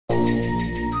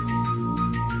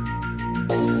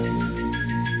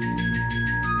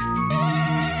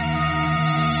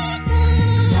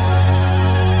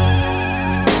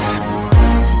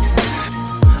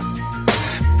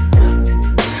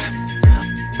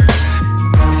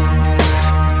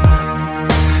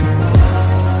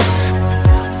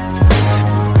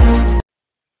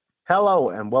Hello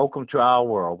and welcome to Our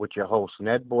World with your hosts,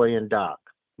 Ned Boy and Doc.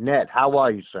 Ned, how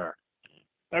are you, sir?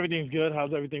 Everything's good.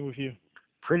 How's everything with you?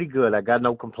 Pretty good. I got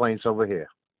no complaints over here.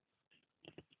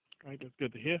 All right, that's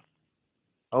good to hear.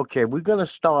 Okay, we're going to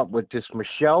start with this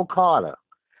Michelle Carter.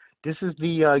 This is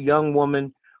the young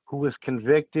woman who was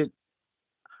convicted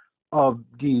of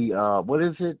what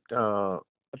is it, I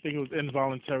think it was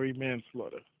involuntary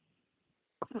manslaughter.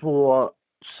 for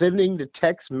sending the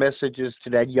text messages to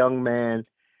that young man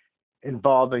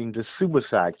involving the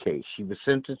suicide case. She was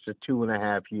sentenced to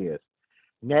 2.5 years.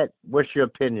 Ned, what's your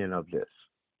opinion of this?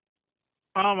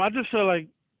 I just feel like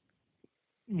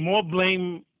more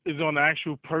blame is on the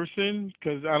actual person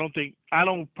because I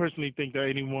don't personally think that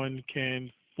anyone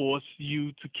can force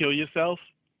you to kill yourself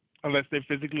unless they're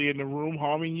physically in the room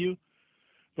harming you.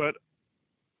 But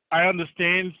I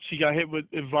understand she got hit with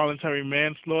involuntary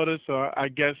manslaughter, so I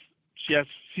guess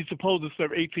she's supposed to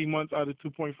serve 18 months out of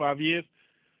 2.5 years.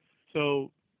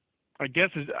 So I guess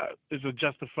it's a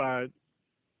justified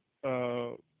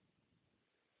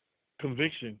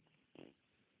conviction.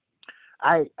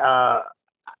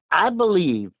 I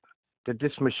believe that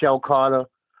this Michelle Carter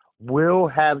will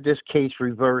have this case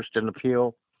reversed and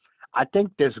appeal. I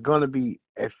think there's going to be,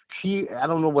 I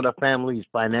don't know what her family's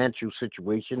financial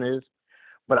situation is,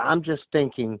 but I'm just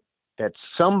thinking that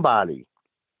some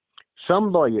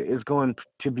lawyer is going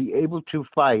to be able to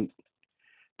fight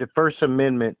the First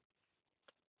Amendment,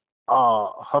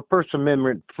 her First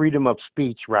Amendment freedom of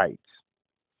speech rights.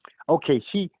 Okay,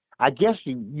 I guess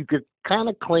you could kind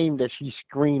of claim that she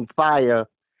screamed fire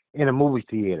in a movie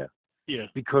theater. Yeah.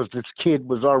 Because this kid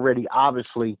was already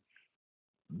obviously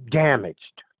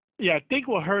damaged. Yeah, I think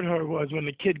what hurt her was when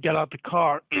the kid got out the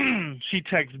car, she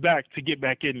texts back to get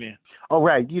back in there. Oh,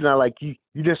 right. Like you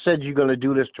just said you're going to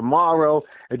do this tomorrow,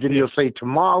 and then you'll say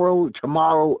tomorrow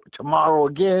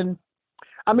again.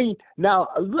 I mean, now,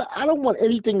 I don't want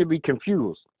anything to be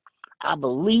confused. I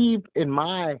believe in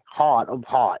my heart of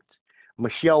hearts,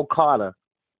 Michelle Carter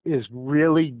is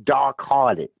really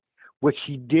dark-hearted. What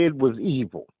she did was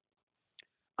evil.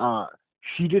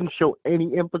 She didn't show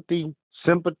any empathy,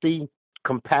 sympathy,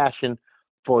 compassion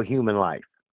for human life.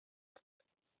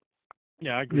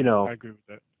 Yeah, I agree. I agree with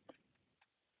that.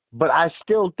 But I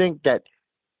still think that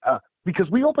because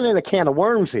we opening a can of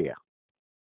worms here.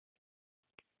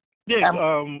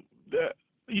 Yeah.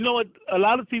 You know what? A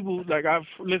lot of people, like I've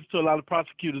listened to a lot of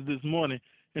prosecutors this morning,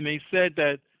 and they said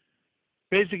that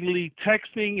basically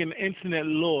texting and internet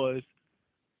laws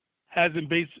hasn't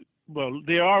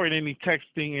there aren't any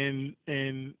texting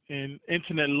and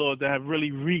internet laws that have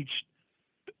really reached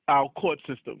our court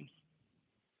systems,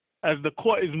 as the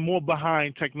court is more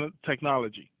behind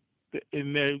technology,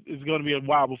 and it's going to be a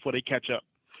while before they catch up.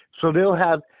 So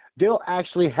they'll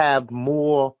actually have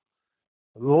more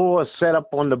laws set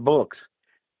up on the books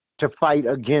to fight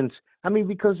against. I mean,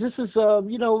 because this is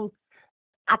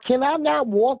I cannot not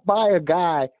walk by a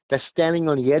guy that's standing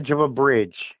on the edge of a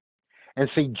bridge and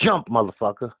say, "Jump,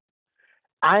 motherfucker."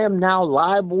 I am now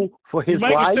liable for his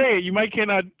life. You might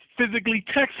cannot physically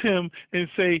text him and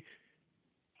say,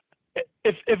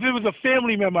 if it was a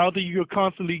family member, I don't think you could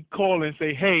constantly call and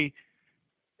say, "Hey,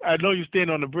 I know you stand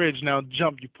on the bridge. Now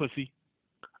jump, you pussy."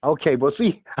 Okay, well,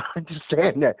 see, I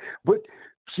understand that, but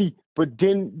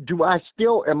then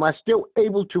am I still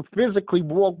able to physically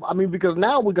walk? I mean, because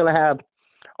now we're gonna have,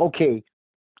 okay,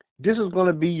 this is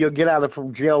gonna be your get out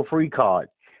of jail free card.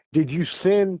 Did you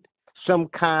send some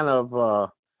kind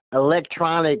of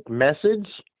electronic message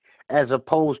as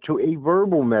opposed to a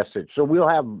verbal message? So we'll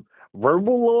have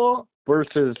verbal law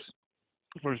versus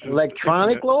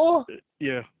electronic law?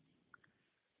 Yeah.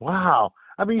 Wow.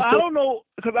 I mean, I don't know,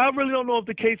 because I really don't know if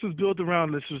the case was built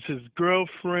around this was his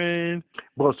girlfriend.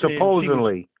 Well,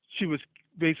 supposedly. She was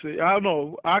basically, I don't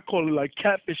know, I call it like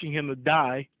catfishing him to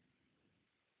die.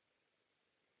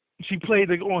 She played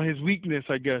on his weakness,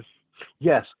 I guess.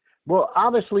 Yes. Well,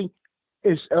 obviously,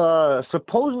 it's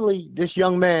supposedly this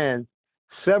young man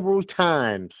several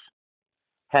times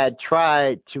had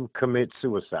tried to commit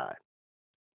suicide.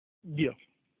 Yeah.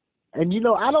 And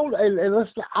I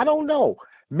don't know.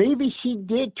 Maybe she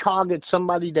did target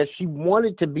somebody that she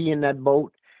wanted to be in that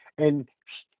boat. And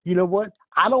you know what?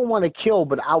 I don't want to kill,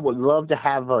 but I would love to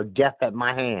have a death at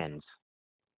my hands.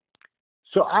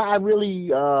 So I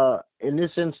really, in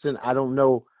this instant, I don't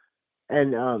know.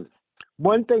 And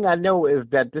one thing I know is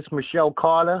that this Michelle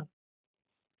Carter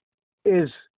is,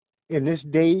 in this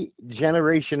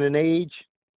generation and age,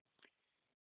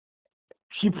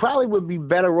 she probably would be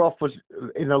better off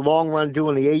in the long run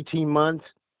doing the 18 months,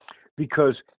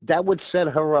 because that would set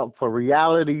her up for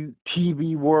reality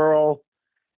TV world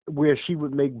where she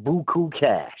would make buku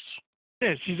cash.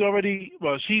 Yeah, she's already.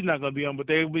 Well, she's not gonna be on, but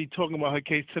they'll be talking about her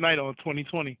case tonight on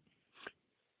 2020.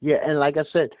 Yeah, and like I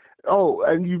said, oh,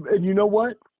 and you know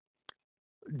what?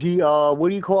 The what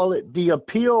do you call it? The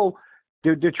appeal,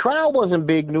 the trial wasn't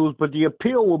big news, but the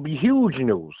appeal will be huge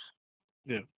news.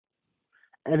 Yeah.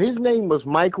 And his name was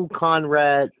Michael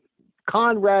Conrad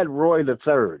Roy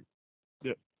III,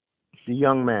 Yeah. the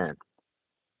young man.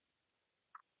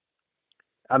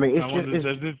 I mean, I wonder,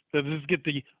 does this get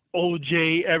the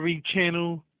OJ every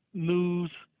channel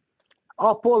news?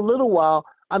 oh, for a little while.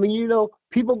 I mean, you know,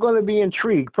 people are going to be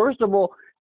intrigued. First of all,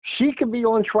 she could be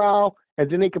on trial,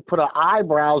 and then they could put her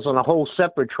eyebrows on a whole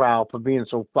separate trial for being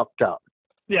so fucked up.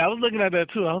 Yeah, I was looking at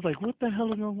that too. I was like, what the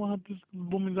hell is going on with this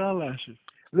woman's eyelashes?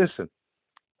 Listen,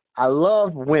 I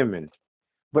love women,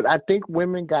 but I think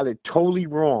women got it totally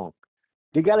wrong.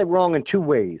 They got it wrong in two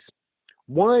ways.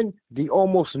 One, the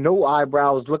almost no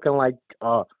eyebrows looking like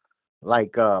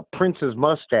Prince's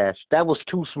mustache. That was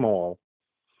too small.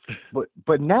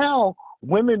 But now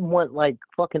women want like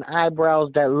fucking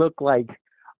eyebrows that look like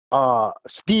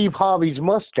Steve Harvey's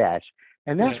mustache,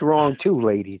 and that's wrong too,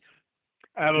 ladies.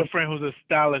 I have a friend who's a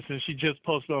stylist, and she just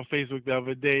posted on Facebook the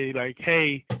other day, like,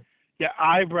 hey, your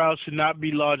eyebrows should not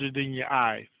be larger than your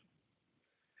eyes.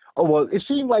 Oh, well, it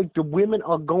seems like the women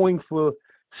are going for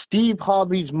Steve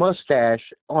Harvey's mustache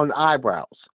on eyebrows.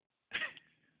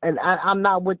 And I'm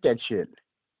not with that shit.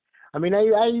 I mean,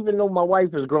 I even know my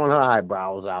wife is growing her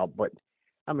eyebrows out, but,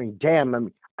 I mean, damn, I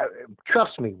mean,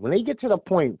 trust me, when they get to the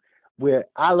point where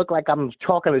I look like I'm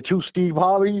talking to two Steve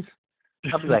Harveys,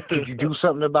 I'll be like, could you do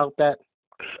something about that?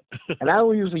 And I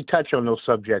don't usually touch on those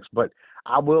subjects, but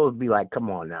I will be like,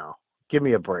 come on now, give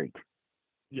me a break.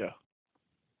 Yeah.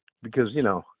 Because, you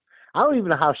know, I don't even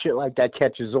know how shit like that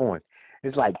catches on.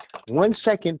 It's like 1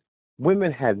 second,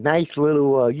 women have nice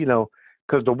little, you know,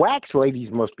 because the wax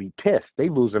ladies must be pissed. They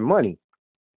losing money.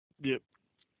 Yep.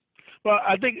 Well,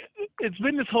 I think it's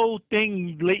been this whole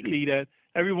thing lately that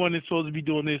everyone is supposed to be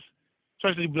doing this,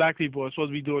 especially black people are supposed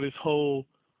to be doing this whole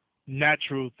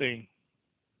natural thing.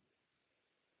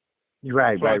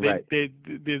 Right, so right, right.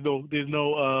 There's no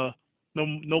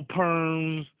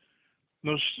perms,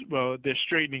 well, they're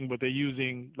straightening, but they're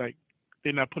using like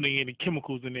they're not putting any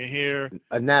chemicals in their hair.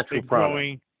 A natural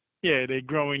product. They're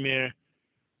growing their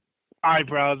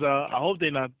eyebrows out. I hope they're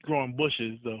not growing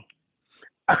bushes though.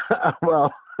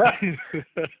 Well,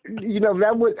 you know,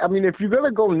 that would, I mean, if you're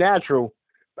gonna go natural,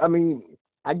 I mean,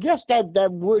 I guess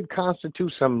that would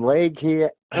constitute some leg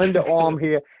hair, underarm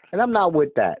hair, and I'm not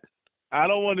with that. I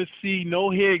don't want to see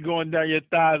no hair going down your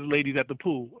thighs, ladies, at the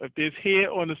pool. If there's hair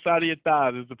on the side of your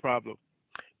thighs, is the problem.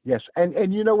 Yes,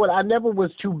 and you know what? I never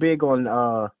was too big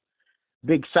on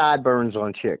big sideburns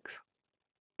on chicks.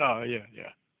 Oh yeah.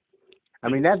 I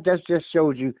mean, that just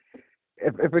shows you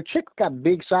if a chick's got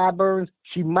big sideburns,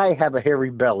 she might have a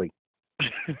hairy belly.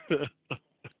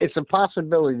 It's a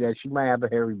possibility that she might have a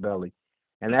hairy belly,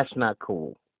 and that's not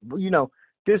cool. But, you know,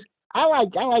 I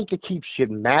like to keep shit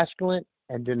masculine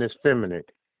and then it's feminine,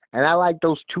 and I like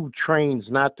those two trains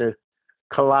not to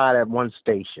collide at one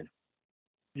station.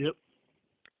 Yep.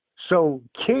 So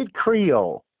Kid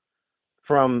Creole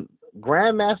from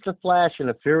Grandmaster Flash and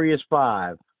the Furious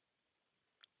Five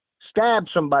stabbed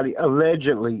somebody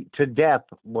allegedly to death,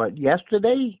 what,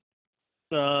 yesterday?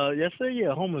 Yesterday,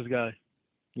 yeah, homeless guy.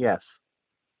 Yes.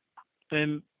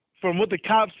 And from what the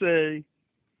cops say,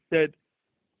 that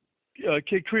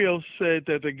Kid Creole said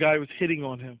that the guy was hitting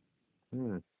on him.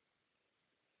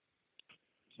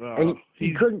 And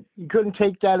he couldn't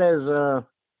take that as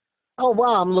oh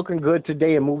wow, I'm looking good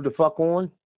today and move the fuck on.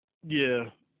 Yeah.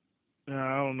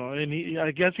 I don't know. And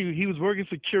I guess he was working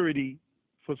security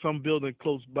for some building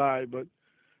close by, but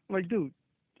I'm like, dude,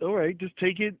 all right, just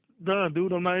take it done,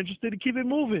 dude. I'm not interested to keep it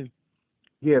moving.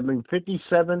 Yeah, I mean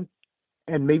 57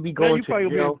 and maybe going to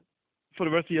jail for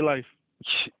the rest of your life.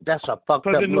 That's a fucked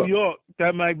up look. In New look. York,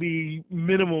 that might be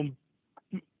maximum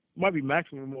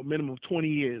or minimum 20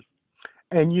 years.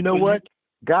 And you know what?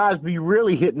 Guys be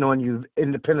really hitting on you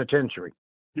in the penitentiary.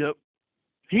 Yep.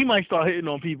 He might start hitting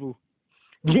on people.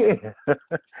 Yeah.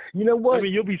 You know what? I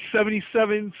mean, you'll be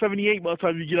 77, 78 by the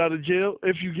time you get out of jail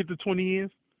if you get to 20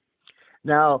 years.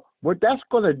 Now, what that's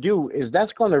going to do is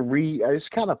that's going to it's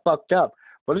kind of fucked up,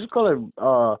 but it's going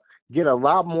to get a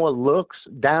lot more looks,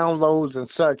 downloads, and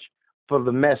such for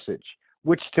the message,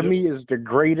 which to me is the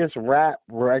greatest rap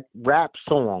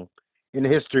song in the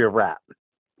history of rap.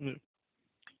 Yep.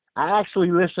 I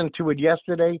actually listened to it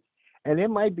yesterday, and there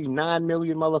might be 9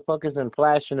 million motherfuckers in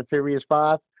Flash and the Furious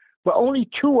Five, but only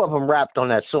 2 of them rapped on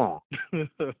that song.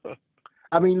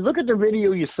 I mean, look at the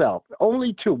video yourself.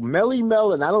 Only 2, Melly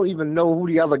Mel, and I don't even know who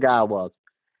the other guy was.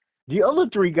 The other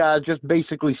three guys just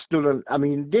basically stood on. I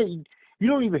mean, you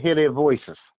don't even hear their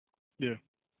voices. Yeah.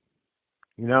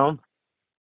 You know.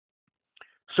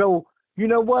 So you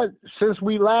know what? Since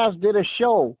we last did a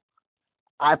show,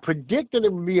 I predicted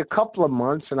it would be a couple of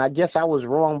months, and I guess I was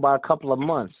wrong by a couple of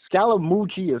months.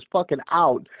 Scalamucci is fucking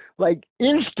out like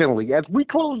instantly. As we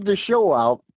closed the show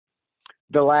out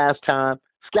the last time,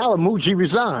 Scalamucci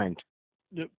resigned.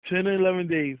 Yep. 10 or 11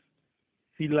 days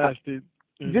he lasted.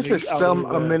 This is some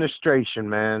administration,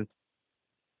 man.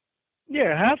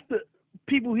 Yeah, half the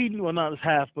people well, not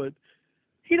half, but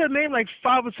he done named like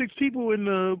 5 or 6 people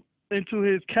into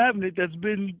his cabinet that's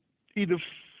been either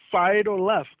fired or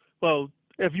left. Well,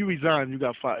 if you resign, you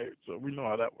got fired, so we know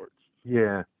how that works.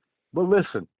 Yeah, but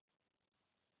listen,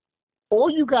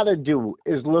 all you got to do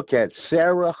is look at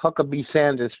Sarah Huckabee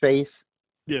Sanders' face.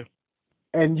 Yeah.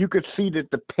 And you could see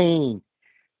that the pain.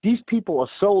 These people are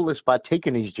soulless by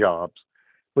taking these jobs.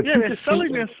 But yeah, they're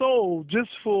selling their soul just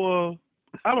for,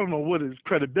 I don't know what it is,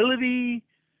 credibility.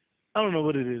 I don't know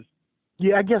what it is.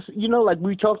 Yeah, I guess, like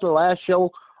we talked the last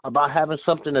show about having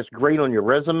something that's great on your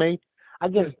resume. I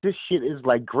guess this shit is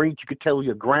like great. You could tell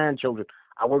your grandchildren,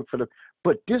 I work for them.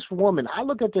 But this woman, I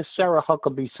look at this Sarah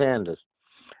Huckabee Sanders,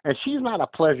 and she's not a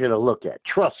pleasure to look at.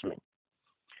 Trust me.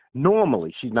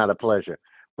 Normally, she's not a pleasure.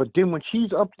 But then when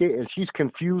she's up there and she's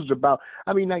confused about,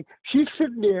 like she's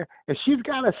sitting there and she's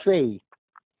got to say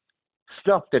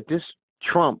stuff that this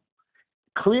Trump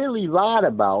clearly lied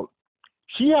about.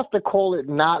 She has to call it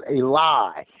not a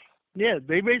lie. Yeah,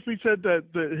 they basically said that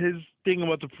his thing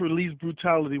about the police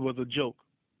brutality was a joke.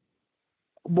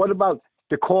 What about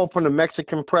the call from the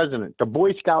Mexican president? The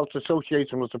Boy Scouts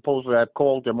Association was supposed to have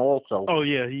called him also. Oh,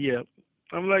 yeah.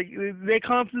 I'm like, they're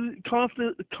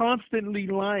constantly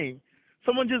lying.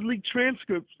 Someone just leaked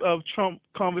transcripts of Trump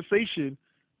conversation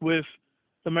with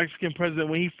the Mexican president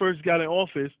when he first got in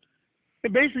office.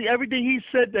 And basically everything he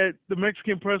said that the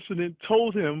Mexican president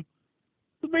told him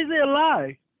was basically a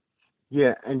lie.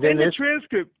 Yeah, and then in the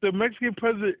transcript, the Mexican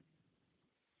president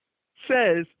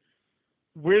says,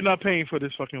 we're not paying for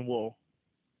this fucking wall.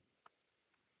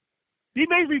 He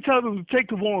basically tells them to take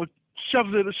the wall and shove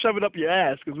it up your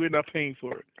ass because we're not paying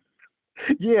for it.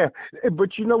 Yeah,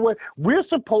 but you know what? We're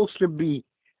supposed to be,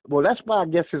 well, that's why I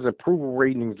guess his approval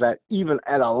ratings that even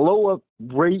at a lower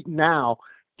rate now,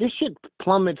 this shit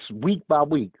plummets week by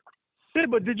week. Yeah,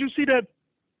 but did you see that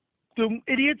the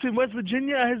idiots in West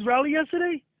Virginia at his rally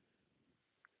yesterday?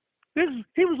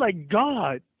 He was like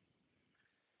God.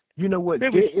 You know what? They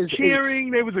was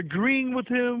cheering. They was agreeing with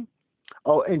him.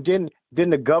 Oh, and then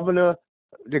the governor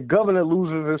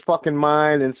loses his fucking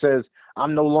mind and says,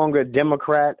 "I'm no longer a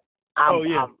Democrat.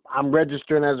 I'm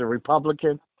registering as a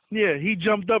Republican." Yeah, he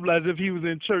jumped up as if he was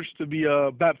in church to be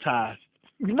baptized.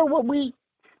 You know what?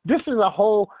 This is a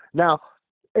whole now.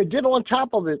 And then on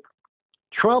top of it,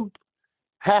 Trump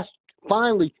has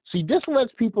finally see. This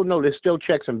lets people know there's still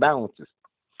checks and balances.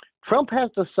 Trump has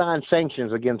to sign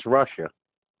sanctions against Russia.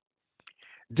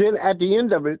 Then at the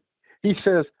end of it, he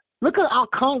says, look at our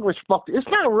Congress fucked. It's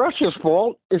not Russia's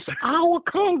fault. It's our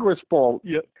Congress fault.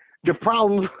 Yep. The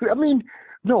problem,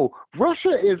 no,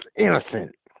 Russia is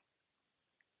innocent.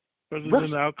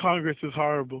 Our Congress is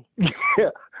horrible. Yeah.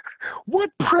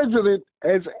 What president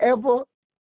has ever,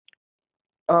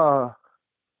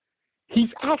 he's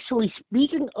actually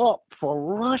speaking up for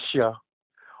Russia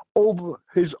over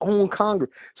his own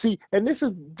Congress. See, and this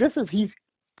is he's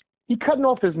cutting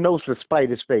off his nose to spite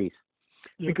his face.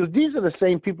 Yep. Because these are the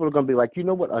same people who are going to be like, you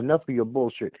know what, enough of your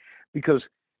bullshit. Because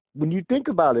when you think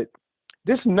about it,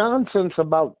 this nonsense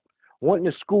about wanting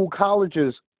to school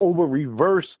colleges over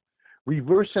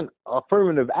reversing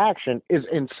affirmative action is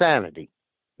insanity.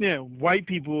 Yeah, white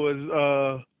people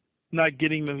is not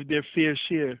getting their fair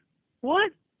share.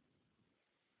 What?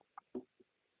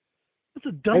 That's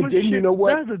the dumbest shit. You know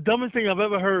what? That's the dumbest thing I've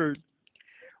ever heard.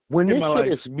 When this shit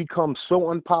has become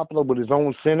so unpopular with his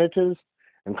own senators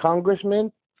and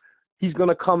congressmen, he's going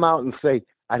to come out and say,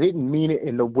 I didn't mean it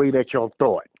in the way that y'all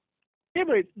thought. Yeah,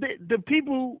 but the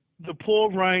people, the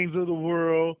Paul Ryans of the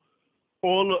world,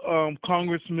 all the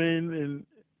congressmen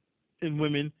and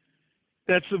women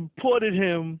that supported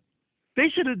him, they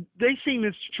seen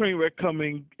this train wreck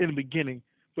coming in the beginning.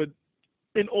 But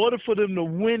in order for them to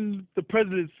win the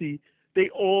presidency, they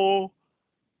all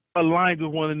aligned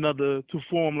with one another to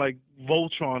form like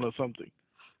Voltron or something.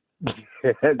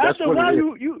 After a while,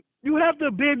 you have to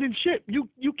abandon ship.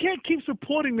 You can't keep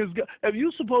supporting this guy. If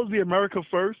you're supposed to be America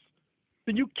first,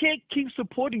 then you can't keep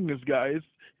supporting this guy. It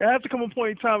has to come a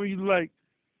point in time where you're like,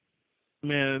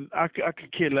 man, I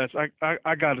could care less.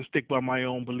 I got to stick by my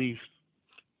own beliefs.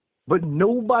 But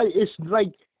nobody, it's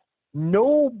like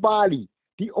nobody.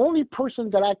 The only person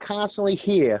that I constantly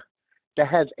hear that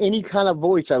has any kind of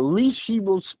voice, at least she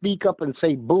will speak up and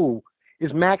say boo,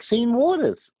 is Maxine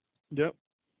Waters. Yep.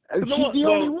 She's the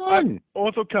only one. I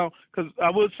also count, because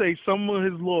I would say some of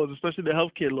his laws, especially the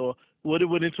healthcare law, would have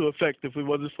went into effect if it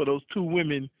wasn't for those two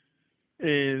women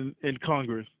in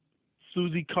Congress,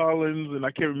 Susie Collins, and I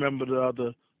can't remember the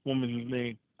other woman's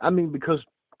name. I mean, because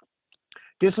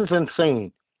this is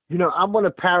insane. You know, I want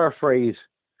to paraphrase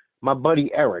my buddy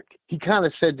Eric. He kind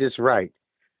of said this right.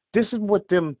 This is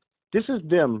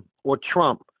them or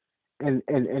Trump and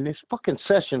his fucking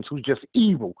Sessions, who's just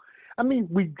evil. I mean,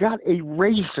 we got a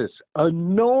racist, a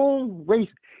known racist.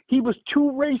 He was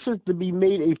too racist to be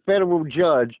made a federal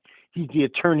judge. He's the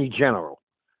attorney general.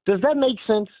 Does that make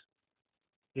sense?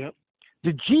 Yep.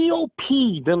 The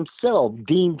GOP themselves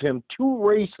deemed him too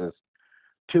racist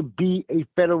to be a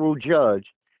federal judge.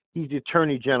 He's the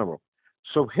attorney general.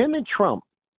 So him and Trump,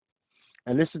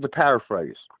 and this is the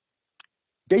paraphrase,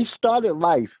 they started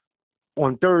life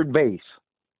on third base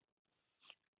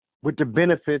with the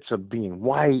benefits of being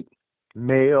white,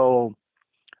 male,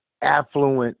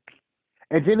 affluent,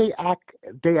 and then they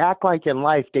act like in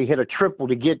life they hit a triple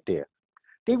to get there.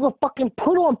 They were fucking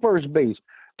put on first base.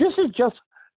 This is just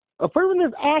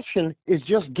affirmative action is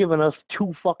just giving us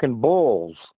two fucking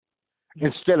balls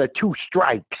instead of two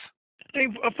strikes.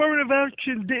 And affirmative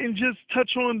action didn't just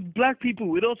touch on black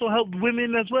people; it also helped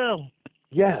women as well.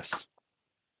 Yes.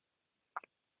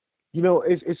 You know,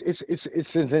 it's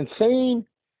insane.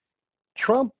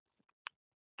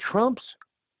 Trump's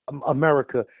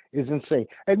America is insane.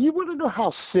 And you want to know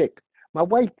how sick? My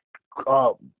wife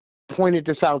pointed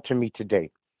this out to me today.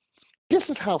 This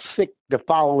is how sick the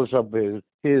followers of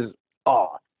his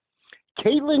are.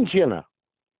 Caitlyn Jenner,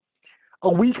 a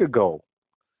week ago,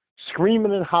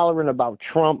 screaming and hollering about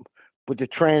Trump with the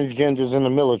transgenders in the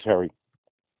military.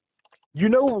 You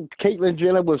know, Caitlyn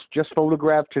Jenner was just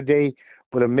photographed today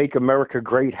with a "Make America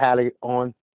Great" hat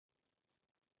on.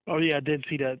 Oh yeah, I did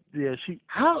see that. Yeah,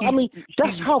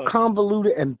 that's how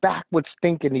convoluted and backwards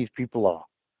thinking these people are.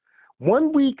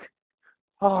 One week,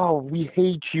 oh, we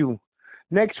hate you.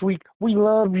 Next week, we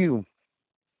love you.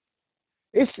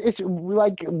 It's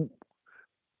like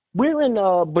we're in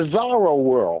a bizarro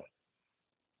world.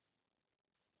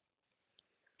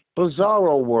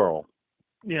 Bizarro world.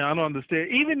 Yeah, I don't understand.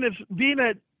 Even if being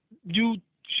that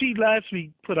she last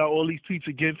week put out all these tweets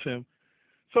against him,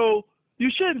 so you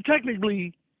shouldn't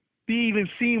technically be even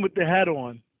seen with the hat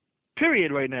on.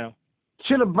 Period. Right now.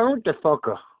 Should have burnt the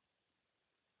fucker.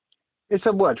 It's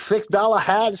a what, $6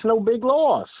 hat? It's no big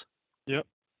loss. Yep.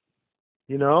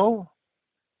 You know,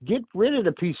 get rid of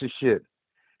the piece of shit.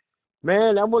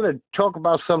 Man, I want to talk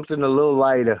about something a little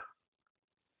lighter.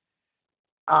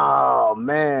 Oh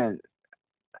man,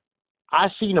 I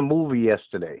seen a movie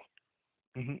yesterday.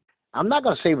 Mm-hmm. I'm not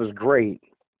gonna say it was great,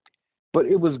 but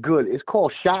it was good. It's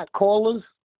called Shot Callers.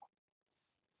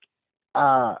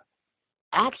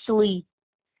 Actually,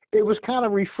 it was kind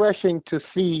of refreshing to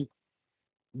see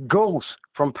Ghost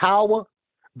from Power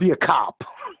be a cop.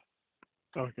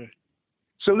 Okay.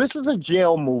 So this is a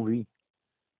jail movie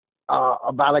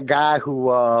about a guy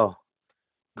who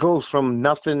goes from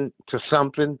nothing to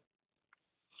something.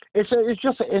 It's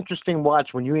just an interesting watch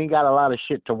when you ain't got a lot of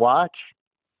shit to watch.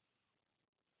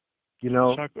 You know.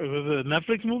 Was it a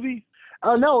Netflix movie?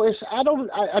 No,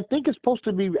 I think it's supposed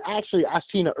to be, actually, I've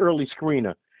seen an early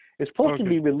screener. It's supposed to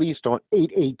be released on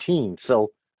 8/18,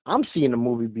 so I'm seeing the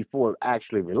movie before it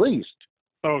actually released.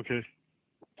 Okay.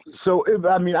 So,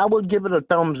 I would give it a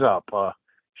thumbs up.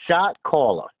 Shot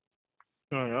Caller.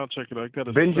 All right, I'll check it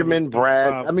out. Benjamin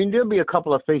Bragg. There'll be a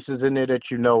couple of faces in there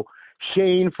that you know.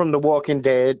 Shane from The Walking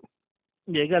Dead.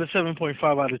 Yeah, it got a 7.5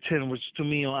 out of 10, which to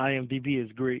me on IMDb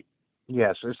is great.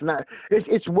 Yes,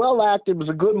 it's well acted. It was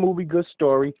a good movie, good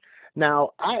story.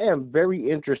 Now, I am very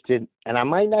interested, and I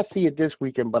might not see it this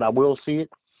weekend, but I will see it.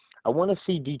 I want to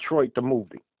see Detroit, the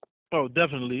movie. Oh,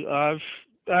 definitely. I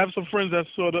have some friends that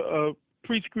saw the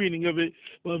pre-screening of it,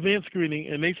 advanced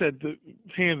screening, and they said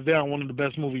hands down one of the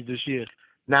best movies this year.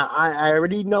 Now, I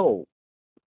already know.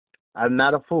 I'm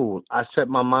not a fool. I set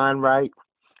my mind right.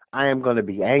 I am going to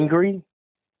be angry.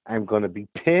 I'm going to be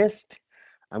pissed.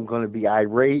 I'm going to be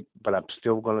irate, but I'm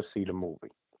still going to see the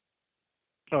movie.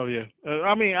 Oh, yeah.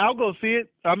 I'll go see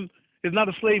it. It's not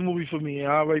a slave movie for me.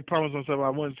 I already promised myself I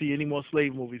wouldn't see any more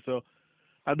slave movies. So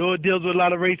I know it deals with a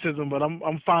lot of racism, but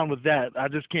I'm fine with that. I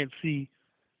just can't see.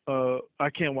 I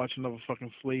can't watch another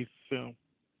fucking slave film.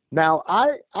 Now,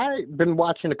 I've been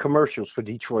watching the commercials for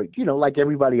Detroit, like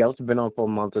everybody else has been on for a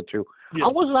month or two. Yeah. I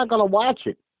was not going to watch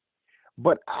it,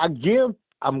 but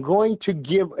I'm going to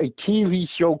give a TV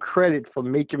show credit for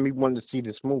making me want to see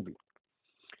this movie.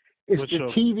 It's What the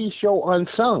show? TV show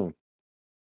Unsung.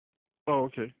 Oh,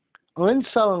 okay.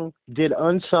 Unsung did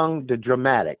Unsung the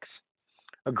Dramatics,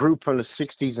 a group from the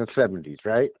 60s and 70s,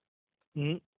 right?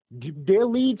 Hmm. Their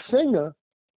lead singer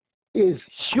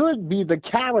should be the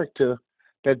character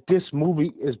that this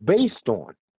movie is based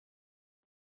on.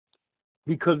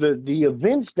 Because the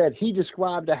events that he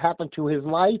described that happened to his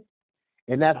life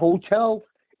in that hotel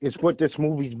is what this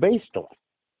movie's based on.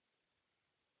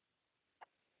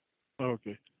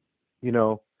 Okay. You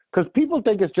know, because people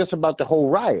think it's just about the whole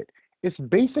riot. It's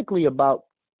basically about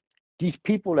these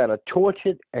people that are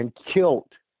tortured and killed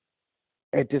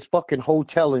at this fucking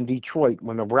hotel in Detroit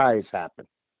when the riots happened.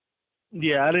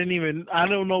 Yeah, I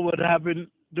don't know what happened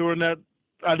during that.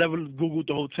 I never Googled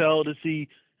the hotel to see,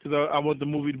 because I want the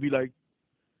movie to be like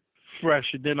fresh,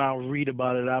 and then I'll read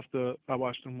about it after I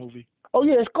watch the movie. Oh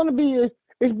yeah,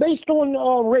 it's based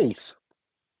on race.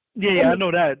 Yeah, I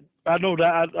know that. I know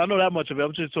that much of it.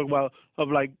 I'm just talking about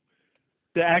like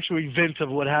the actual events of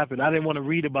what happened. I didn't want to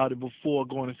read about it before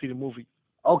going to see the movie.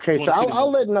 Okay, so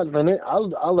I'll let nothing in.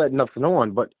 I'll let nothing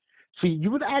on. But see,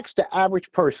 you would ask the average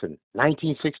person,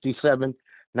 1967,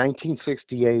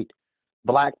 1968,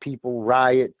 black people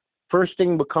riot. First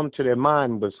thing would come to their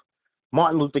mind was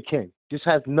Martin Luther King. This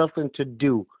has nothing to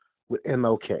do with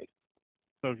MLK.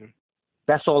 Okay.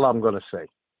 That's all I'm gonna say.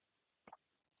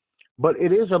 But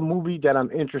it is a movie that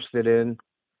I'm interested in.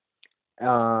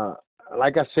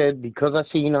 Like I said, because I've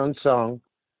seen Unsung,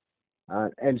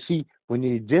 and see, when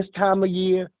you're this time of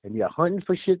year and you're hunting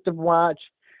for shit to watch,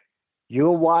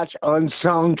 you'll watch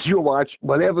Unsung, you'll watch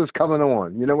whatever's coming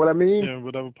on. You know what I mean? Yeah,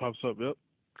 whatever pops up. Yep.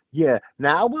 Yeah.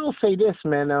 Now I will say this,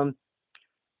 man.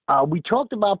 We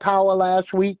talked about Power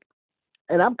last week,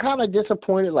 and I'm kind of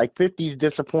disappointed. Like 50's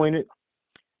disappointed.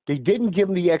 They didn't give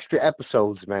them the extra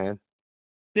episodes, man.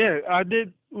 Yeah, I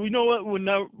did. You know what?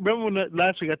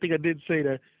 Last week, I think I did say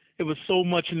that it was so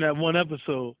much in that one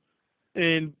episode,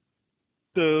 and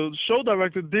the show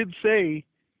director did say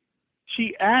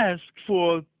she asked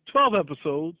for 12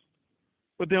 episodes,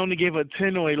 but they only gave her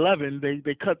 10 or 11.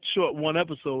 They cut short one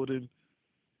episode, and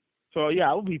so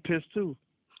yeah, I would be pissed too.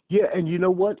 Yeah, and you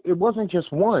know what? It wasn't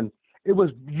just one. It was,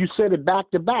 you said it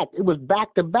back to back. It was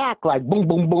back to back, like boom,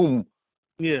 boom, boom.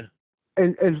 Yeah.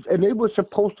 And they were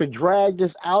supposed to drag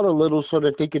this out a little so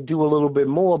that they could do a little bit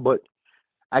more, but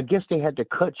I guess they had to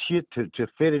cut shit to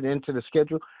fit it into the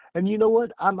schedule. And you know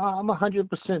what? I'm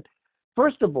 100%.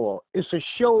 First of all, it's a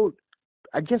show,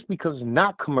 I guess because it's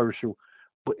not commercial,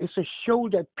 but it's a show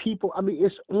that people, I mean,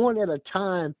 it's on at a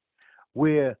time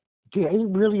where there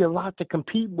ain't really a lot to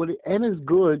compete with it, and it's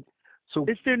good. So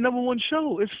it's their number one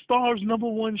show. It's Star's number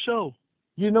one show.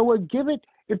 You know what? Give it,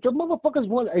 if the motherfuckers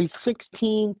want a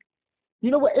 16, you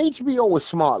know what? HBO was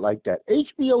smart like that.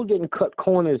 HBO didn't cut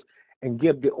corners and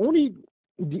give the only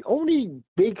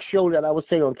big show that I would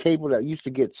say on cable that used to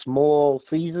get small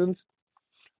seasons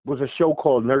was a show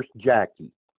called Nurse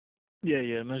Jackie.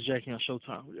 Yeah, Nurse Jackie on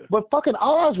Showtime. Yeah. But fucking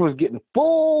Oz was getting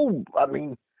full,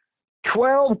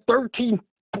 12, 13,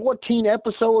 14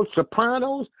 episodes,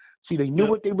 Sopranos. See, they knew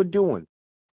what they were doing.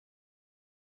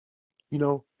 You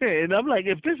know? Yeah, and I'm like,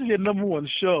 if this is your number one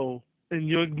show and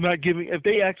you're not giving, if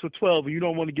they ask for 12 and you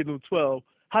don't want to give them 12,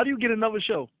 how do you get another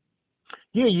show?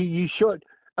 Yeah, you should.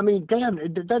 I mean, damn,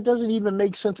 that doesn't even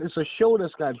make sense. It's a show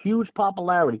that's got huge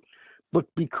popularity, but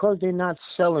because they're not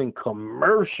selling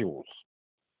commercials,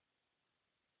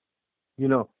 you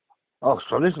know, oh,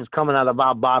 so this is coming out of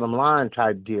our bottom line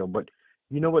type deal. But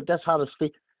you know what? That's how the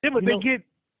state. Yeah, but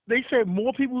they said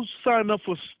more people sign up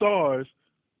for Stars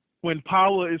when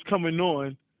Power is coming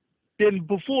on than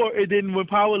before. And then when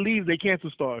Power leaves, they cancel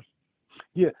Stars.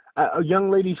 Yeah, a young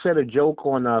lady said a joke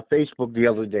on Facebook the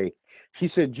other day.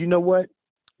 She said, "You know what?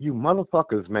 You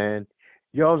motherfuckers, man.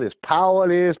 Y'all just power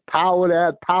this, power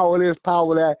that, power this,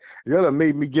 power that. Y'all done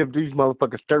made me give these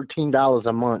motherfuckers $13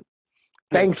 a month.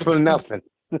 Thanks for nothing."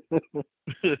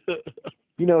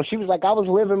 You know, she was like, I was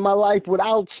living my life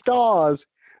without Stars,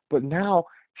 but now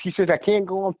she says I can't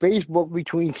go on Facebook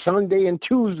between Sunday and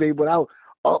Tuesday without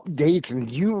updates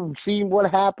and you seeing what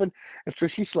happened. And so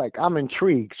she's like, I'm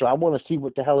intrigued, so I want to see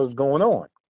what the hell is going on.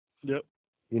 Yep.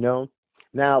 You know?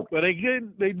 Now, but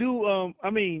they do. I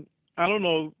mean, I don't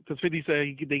know, because 50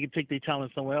 said they could take their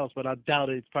talent somewhere else, but I doubt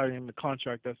it's probably in the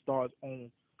contract that Stars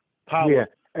own Power. Yeah,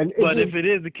 but if it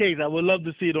is the case, I would love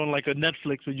to see it on like a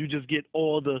Netflix where you just get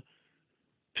all the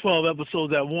 12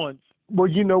 episodes at once. Well,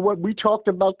 you know what? We talked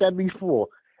about that before.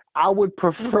 I would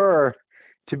prefer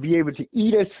to be able to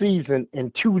eat a season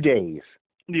in 2 days.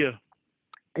 Yeah.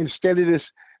 Instead of this,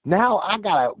 now I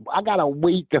gotta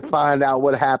wait to find out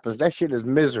what happens. That shit is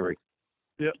misery.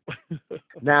 Yep.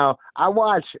 Now I'm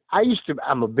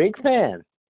a big fan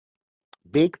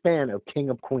big fan of King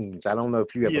of Queens. I don't know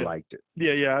if you ever Yeah, liked it.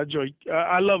 yeah. I enjoy.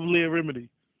 I love Leah Remini.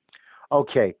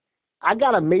 Okay, I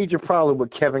got a major problem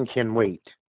with Kevin Can Wait.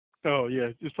 Oh yeah,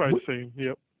 it's probably the same.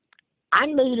 Yep. I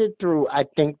made it through, I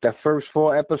think, the first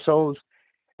 4 episodes,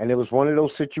 and it was one of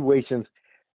those situations.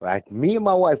 Like me and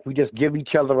my wife, we just give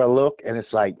each other a look, and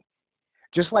it's like,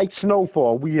 just like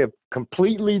Snowfall, we have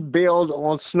completely bailed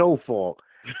on Snowfall.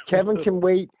 Kevin Can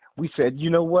Wait. We said, you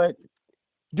know what?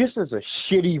 This is a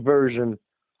shitty version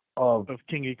of Of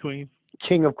King and Queen.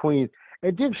 King of Queens.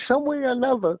 And then some way or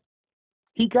another,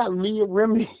 he got Leah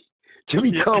Remini to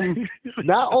become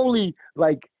not only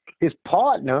like his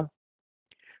partner,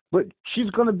 but she's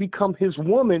going to become his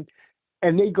woman,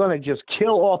 and they're going to just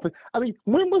kill off. I mean,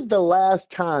 when was the last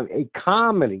time a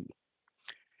comedy?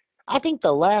 I think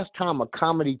the last time a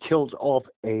comedy killed off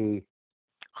a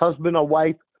husband or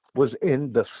wife was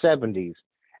in the 70s,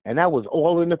 and that was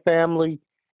All in the Family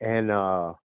and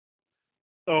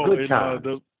Good Times.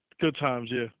 The Good Times,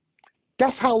 yeah.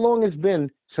 That's how long it's been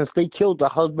since they killed the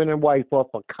husband and wife off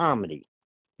a comedy.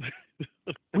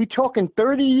 We talking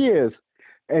 30 years,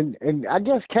 and I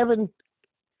guess Kevin,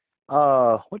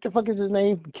 what the fuck is his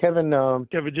name? Kevin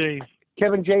James.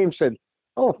 Kevin James said,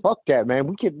 "Oh, fuck that, man.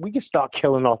 We can start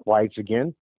killing off wives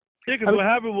again." Yeah, because what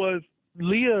happened was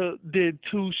Leah did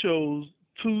 2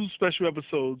 special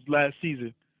episodes last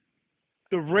season.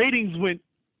 The ratings went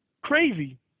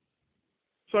crazy.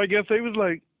 So I guess they was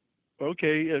like,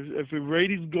 okay, if the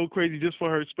ratings go crazy just for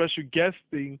her special guest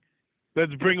thing,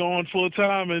 let's bring her on full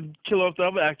time and kill off the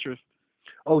other actress.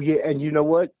 Oh, yeah, and you know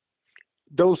what?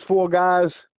 Those 4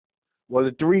 guys, well,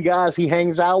 the 3 guys he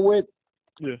hangs out with,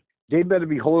 yeah, they better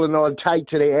be holding on tight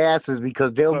to their asses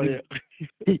because they'll be...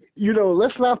 Yeah. You know,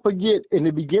 let's not forget, in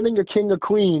the beginning of King of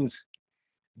Queens,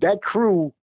 that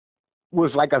crew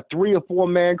was like a 3 or 4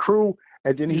 man crew,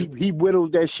 and then he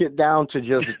whittled that shit down to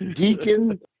just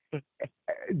Deacon,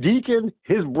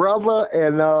 his brother,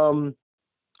 and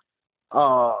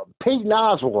Peyton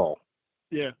Oswald.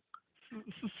 Yeah.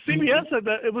 CBS said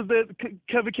that it was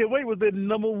Kevin Can Wait was their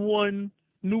 #1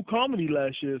 new comedy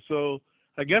last year. So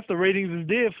I guess the ratings is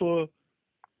there for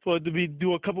it to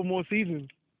do a couple more seasons.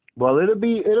 Well, it'll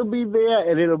be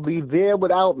there, and it'll be there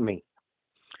without me.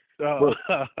 You're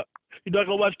not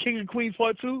gonna watch King and Queens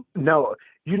Part 2? No,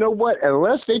 you know what?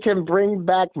 Unless they can bring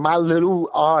back my little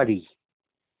Artie.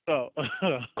 Oh,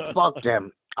 fuck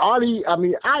them. Artie. I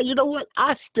mean, you know what?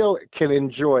 I still can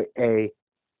enjoy a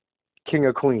King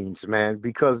of Queens, man,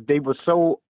 because they were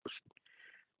so.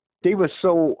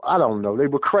 I don't know. They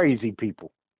were crazy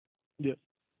people. Yeah.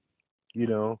 You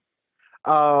know.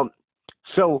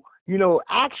 So you know,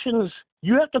 actions.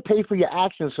 You have to pay for your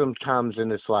actions sometimes in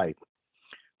this life.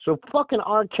 So fucking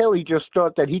R. Kelly just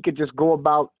thought that he could just go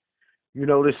about, you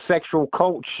know, this sexual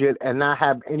cult shit and not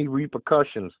have any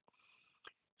repercussions.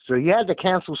 So he had to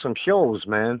cancel some shows,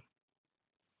 man.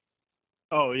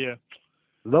 Oh yeah.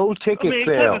 Low ticket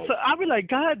sales. I'd be like,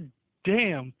 God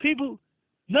damn, people,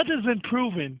 nothing's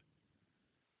improving.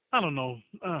 I don't know.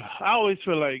 I always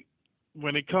feel like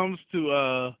when it comes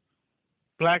to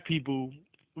black people,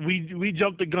 we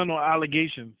jump the gun on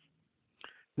allegations.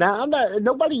 Now,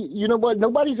 you know what?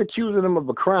 Nobody's accusing them of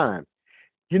a crime.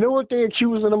 You know what they're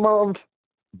accusing them of?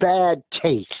 Bad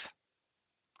taste.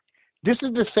 This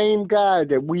is the same guy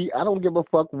that I don't give a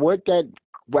fuck what that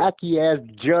wacky-ass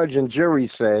judge and jury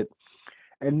said,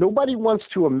 and nobody wants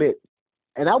to admit,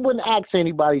 and I wouldn't ask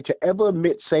anybody to ever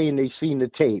admit saying they've seen the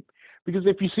tape, because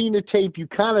if you've seen the tape, you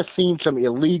kind of seen some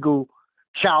illegal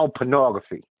child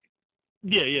pornography.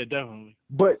 Yeah, definitely.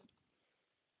 But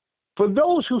for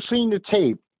those who've seen the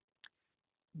tape,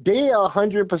 they are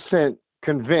 100%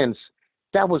 convinced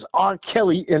that was R.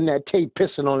 Kelly in that tape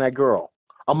pissing on that girl,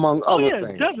 among other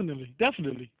things.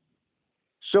 Definitely.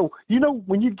 So, you know,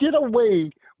 when you get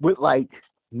away with, like,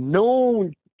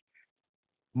 known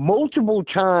multiple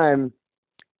time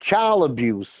child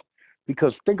abuse,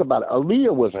 because think about it,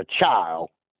 Aaliyah was a child.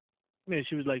 Yeah,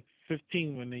 she was like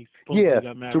 15 when they supposedly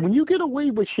got married. So when you get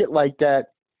away with shit like that,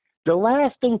 the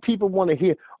last thing people want to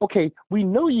hear, okay, we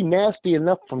know you nasty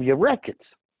enough from your records.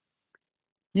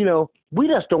 You know, we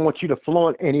just don't want you to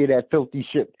flaunt any of that filthy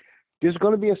shit. There's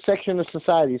going to be a section of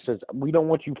society that says, we don't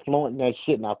want you flaunting that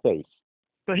shit in our face.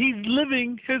 But he's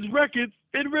living his records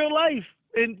in real life,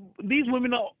 and these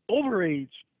women are overage.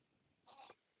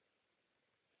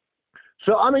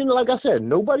 So, I mean, like I said,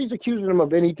 nobody's accusing them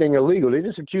of anything illegal. They're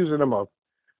just accusing them of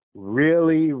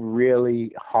really,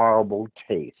 really horrible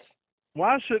taste.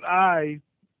 Why should I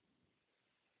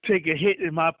take a hit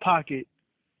in my pocket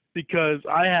because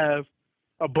I have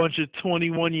a bunch of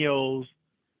 21-year-olds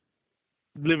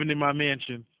living in my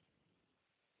mansion?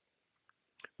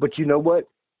 But you know what?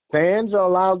 Fans are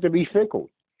allowed to be fickle.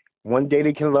 One day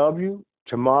they can love you,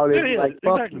 tomorrow they be like,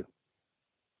 fuck exactly. you.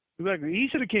 Exactly. He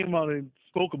should have came out and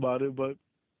spoke about it, but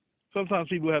sometimes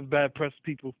people have bad press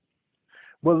people.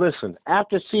 Well, listen, I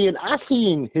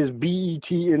seen his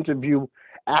BET interview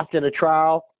after the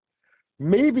trial.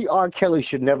 Maybe R. Kelly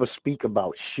should never speak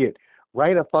about shit.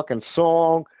 Write a fucking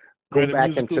song, go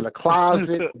back into the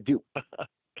closet,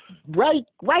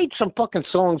 write some fucking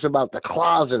songs about the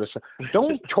closet or something.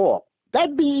 Don't talk.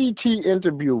 That BET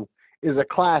interview is a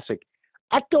classic.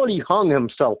 I thought he hung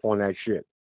himself on that shit.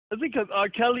 I think because R.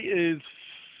 Kelly is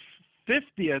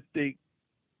 50, I think,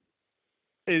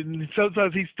 and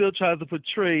sometimes he still tries to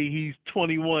portray he's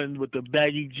 21 with the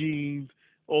baggy jeans,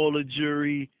 all the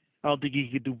jewelry. I don't think he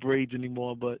could do braids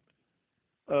anymore, but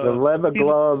the leather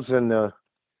gloves and the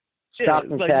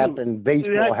stocking cap and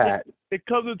baseball hat. It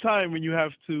comes a time when you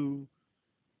have to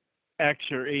act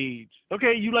your age.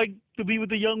 Okay, you like to be with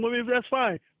the young women, that's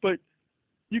fine, but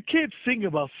you can't sing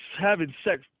about having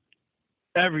sex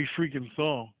every freaking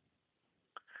song.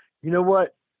 You know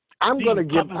what? I'm gonna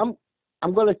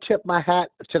tip my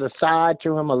hat to the side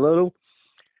to him a little.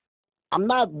 I'm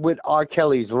not with R.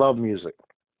 Kelly's love music,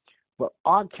 but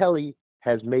R. Kelly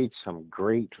has made some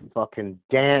great fucking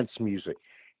dance music.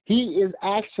 He is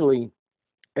actually,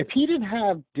 if he didn't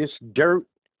have this dirt,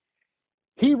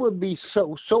 he would be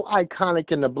so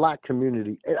iconic in the black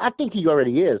community. And I think he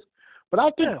already is. But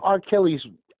I think R. Kelly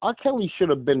should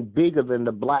have been bigger than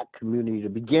the black community to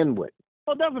begin with.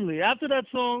 Oh, definitely. After that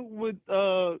song with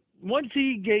once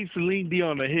he gave Celine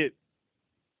Dion a hit,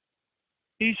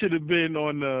 he should have been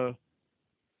on the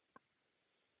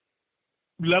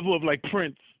level of like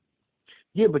Prince.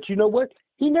 Yeah, but you know what?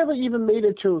 He never made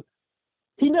it to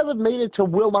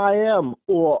Will.I.am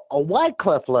or a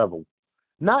Wyclef level.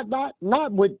 Not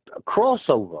with a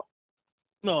crossover.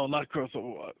 No, not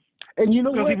crossover. And you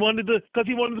know what? Because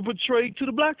he wanted to portray to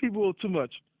the black people too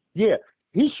much. Yeah,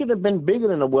 he should have been bigger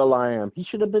than a Will.I.am. He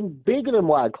should have been bigger than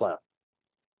Wyclef.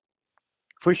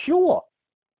 For sure.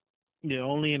 Yeah,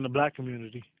 only in the black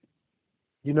community.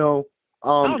 You know,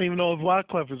 I don't even know if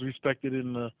Wyclef is respected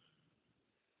in the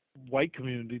white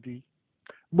community.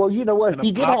 Well, you know what?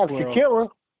 He did have Shakira.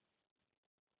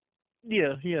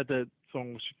 Yeah, he had that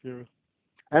song with Shakira.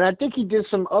 And I think he did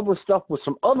some other stuff with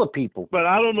some other people. But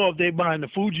I don't know if they buying the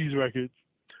Fugees records.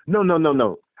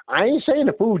 No. I ain't saying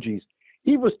the Fugees.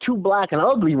 He was too black and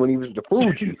ugly when he was the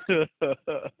Fugees.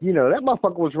 You know, that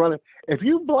motherfucker was running. If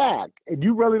you black and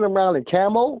you running around in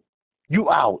camo, you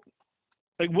out.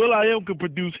 Like Will.I.am could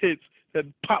produce hits that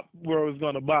pop world is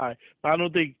gonna buy. I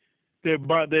don't think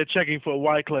they're checking for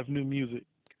Wyclef new music.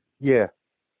 Yeah.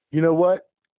 You know what?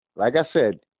 Like I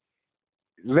said,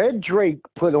 let Drake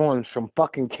put on some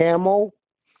fucking camo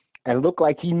and look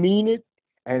like he mean it,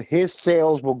 and his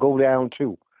sales will go down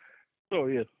too. Oh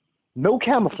yeah. No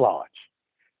camouflage.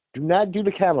 Do not do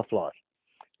the camouflage.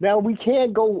 Now we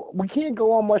can't go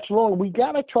on much longer. We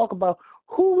gotta talk about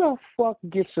who the fuck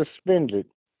gets suspended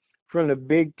from the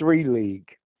Big Three League.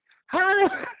 How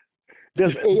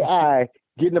does AI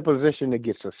get in a position to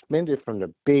get suspended from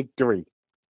the Big Three?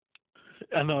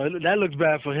 I know that looks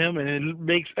bad for him, and it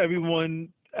makes everyone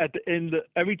at the end,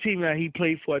 every team that he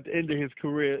played for at the end of his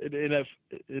career in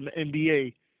the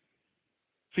NBA,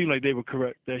 seem like they were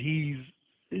correct that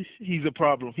he's a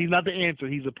problem. He's not the answer.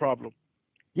 He's a problem.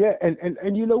 Yeah,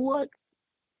 and you know what?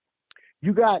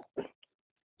 You got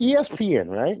ESPN,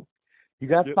 right? You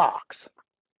got Fox.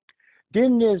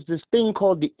 Then there's this thing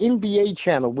called the NBA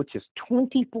channel, which is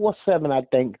 24/7, I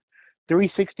think,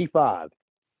 365.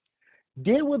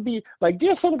 There would be, like,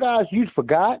 there's some guys you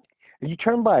forgot, and you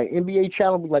turn by an NBA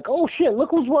channel and be like, oh, shit,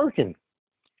 look who's working.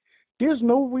 There's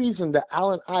no reason that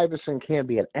Allen Iverson can't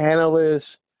be an analyst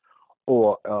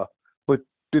or, but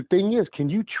the thing is, can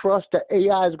you trust that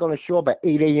AI is going to show up at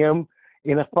 8 a.m.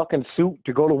 in a fucking suit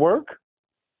to go to work?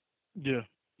 Yeah.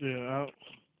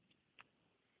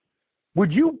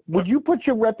 Would you put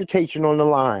your reputation on the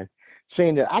line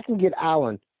saying that I can get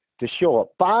Allen to show up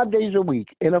 5 days a week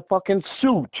in a fucking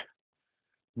suit,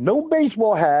 no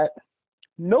baseball hat,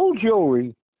 no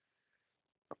jewelry,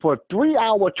 for a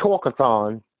 3-hour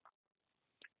talkathon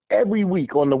every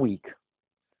week on the week?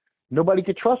 Nobody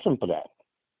could trust him for that.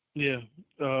 Yeah.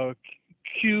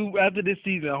 Q, after this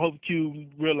season, I hope Q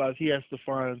realizes he has to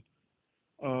find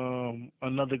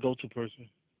another go-to person.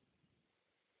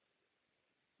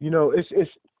 You know, it's.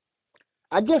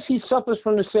 I guess he suffers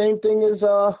from the same thing as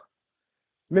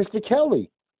Mr. Kelly.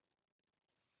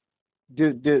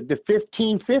 The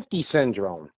 1550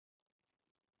 syndrome.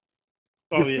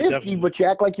 Oh, you're yeah, 50, definitely. but you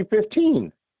act like you're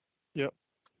 15. Yep.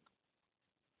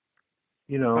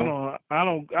 You know. I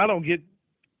don't get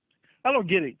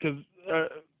it because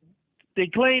they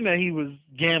claim that he was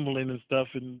gambling and stuff,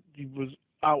 and he was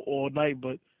out all night.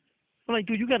 But I'm like,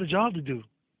 dude, you got a job to do,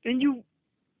 and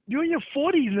you're in your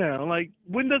 40s now. Like,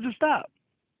 when does it stop?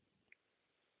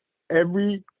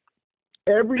 Every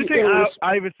This ain't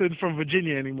Iverson from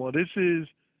Virginia anymore. This is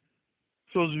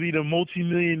supposed to be the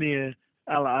multimillionaire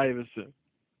Allen Iverson.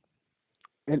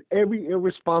 and every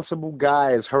irresponsible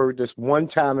guy has heard this one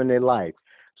time in their life.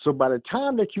 So by the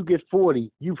time that you get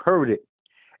 40, you've heard it,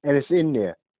 and it's in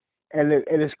there, and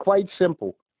it's quite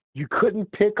simple. You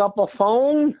couldn't pick up a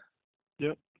phone.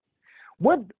 Yep.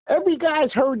 What every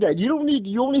guy's heard that. You need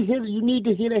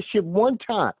to hear that shit one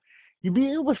time. You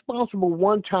be irresponsible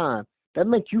one time. That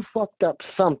meant you fucked up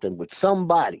something with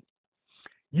somebody.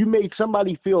 You made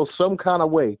somebody feel some kind of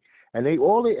way, and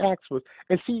all they asked was.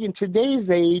 And see, in today's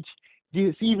age,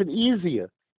 it's even easier.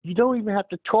 You don't even have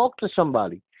to talk to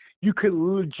somebody. You could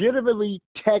legitimately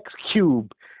text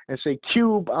Cube and say,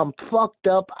 "Cube, I'm fucked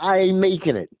up. I ain't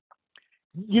making it."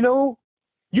 You know,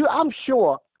 I'm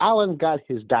sure Alan got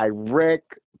his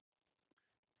direct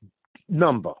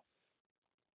number.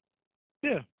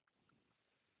 Yeah.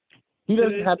 He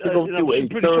doesn't have to go through a I'm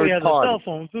pretty sure he has party. a cell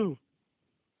phone too.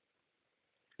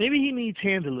 Maybe he needs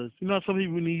handlers. You know, some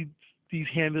people need these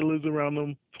handlers around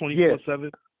them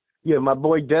 24/7. Yeah, my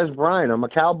boy Des Bryant on my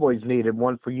Cowboys needed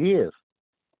one for years.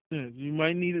 Yeah, you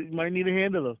might need a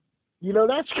handler. You know,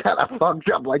 that's kind of fucked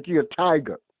up. Like you're a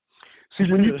tiger.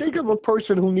 See, when you think of a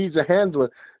person who needs a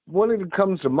handler, one of them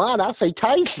comes to mind. I say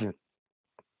Tyson.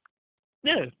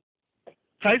 Yeah,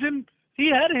 Tyson. He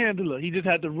had a handler. He just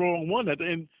had the wrong one at the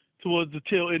end, towards the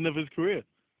tail end of his career.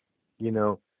 You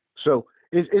know, so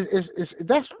it's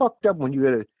that's fucked up when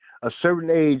you're at a certain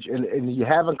age and you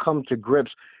haven't come to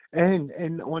grips.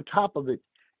 And on top of it,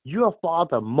 you're a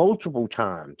father multiple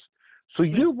times. So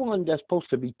you're one that's supposed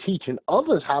to be teaching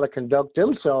others how to conduct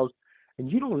themselves, and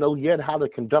you don't know yet how to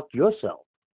conduct yourself.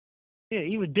 Yeah,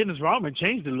 even Dennis Rodman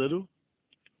changed a little.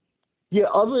 Yeah,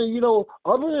 other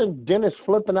than Dennis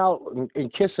flipping out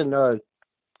and kissing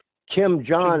Kim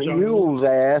Jong-il's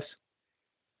ass,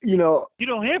 you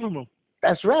don't hear from him.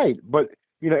 That's right. But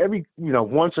every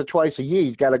once or twice a year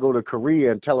he's got to go to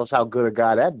Korea and tell us how good a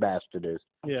guy that bastard is.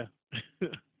 Yeah.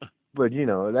 But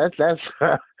that's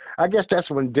I guess that's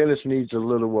when Dennis needs a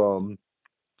little.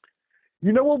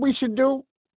 You know what we should do?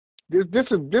 This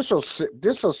will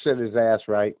sit his ass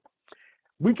right.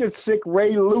 We could sick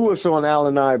Ray Lewis on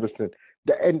Allen Iverson,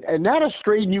 and that'll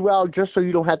straighten you out just so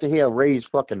you don't have to hear Ray's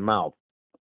fucking mouth.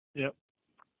 Yep.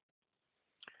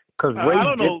 Because I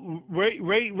don't know Ray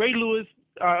Lewis.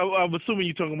 I'm assuming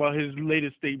you're talking about his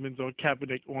latest statements on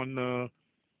Kaepernick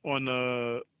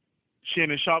on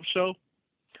Shannon Sharp's show.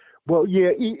 Well, yeah,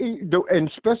 and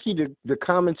especially the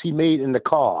comments he made in the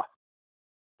car.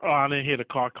 Oh, I didn't hear the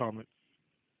car comment.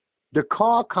 The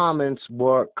car comments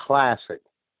were classic.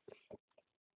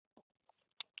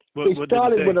 They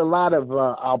started with a lot of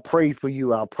 "I'll pray for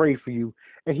you, I'll pray for you,"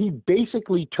 and he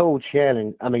basically told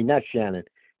not Shannon.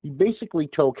 He basically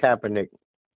told Kaepernick,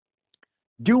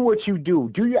 "Do what you do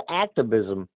your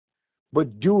activism,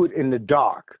 but do it in the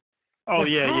dark." Oh,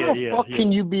 How the fuck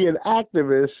can you be an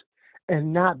activist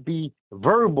and not be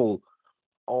verbal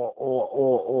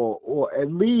or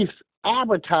at least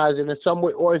advertising in some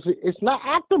way, or it's not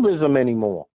activism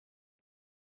anymore?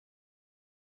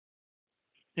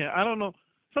 Yeah, I don't know.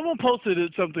 Someone posted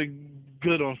something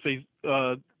good on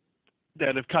Facebook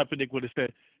that if Kaepernick would have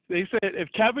said, they said if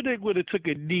Kaepernick would have took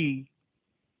a knee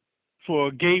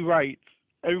for gay rights,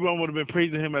 everyone would have been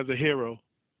praising him as a hero.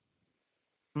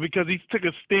 Because he took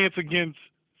a stance against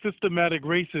systematic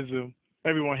racism,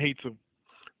 everyone hates him.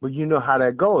 Well, you know how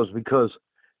that goes, because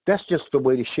that's just the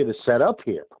way the shit is set up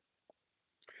here.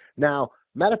 Now,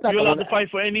 matter of fact, you're allowed to fight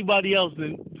for anybody else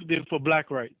than for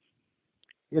black rights.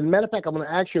 As a matter of fact, I'm going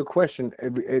to ask you a question.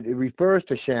 It refers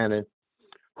to Shannon,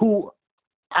 who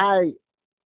I'm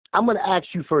going to ask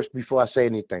you first before I say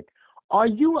anything. Are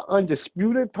you an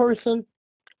undisputed person,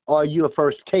 or are you a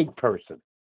first take person?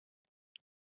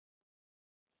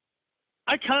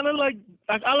 I kind of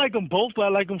I like them both, but I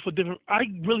like them for different. I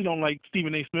really don't like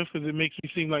Stephen A. Smith because it makes me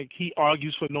seem like he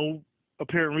argues for no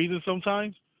apparent reason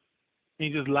sometimes.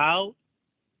 He's just loud.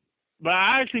 But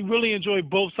I actually really enjoy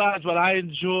both sides, but I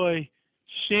enjoy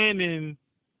Shannon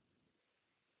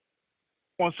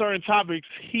on certain topics.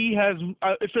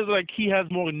 It feels like he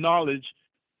has more knowledge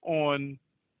on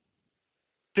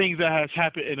things that has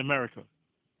happened in America.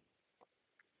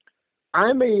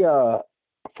 I'm a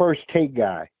first take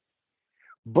guy.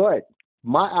 But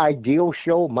my ideal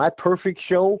show, my perfect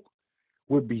show,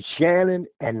 would be Shannon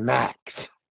and Max.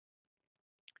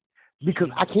 Because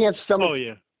I can't stomach. Oh,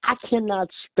 yeah. I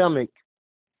cannot stomach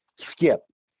Skip.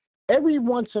 every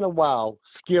once in a while,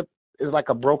 Skip is like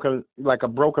a broken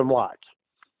watch.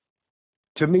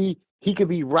 To me, he could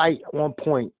be right on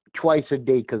point twice a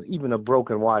day because even a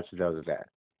broken watch does that.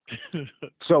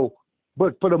 So,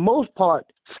 but for the most part,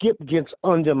 Skip gets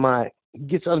under my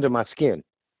skin.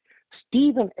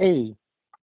 Stephen A.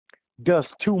 does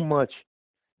too much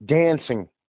dancing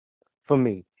for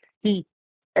me.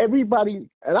 Everybody,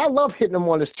 and I love hitting him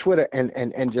on his Twitter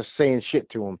and just saying shit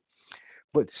to him.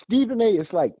 But Stephen A. is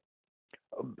like,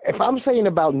 if I'm saying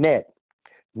about Net,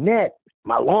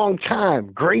 my long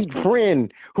time great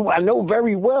friend who I know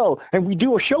very well, and we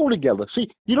do a show together. See,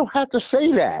 you don't have to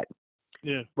say that.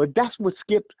 Yeah. But that's what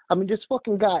Skip, I mean, this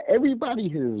fucking guy, everybody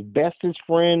is his bestest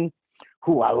friend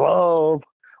who I love.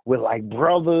 We're like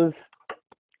brothers.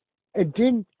 And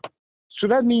then, so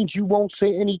that means you won't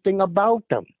say anything about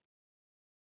them.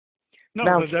 No,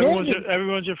 now, because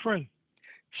everyone's your friend.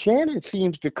 Shannon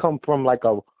seems to come from like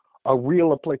a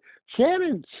realer place.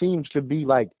 Shannon seems to be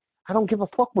like, I don't give a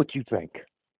fuck what you think.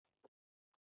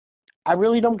 I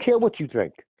really don't care what you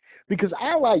think. Because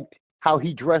I liked how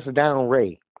he dressed down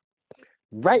Ray.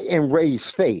 Right in Ray's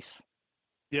face.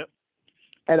 Yep.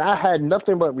 And I had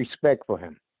nothing but respect for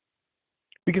him.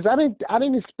 Because I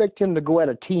didn't expect him to go at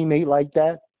a teammate like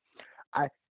that.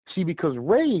 Because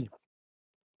Ray,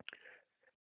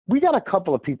 we got a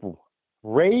couple of people.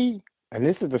 Ray, and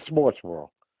this is the sports world.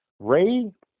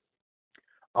 Ray,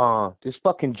 this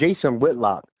fucking Jason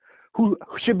Whitlock, who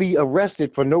should be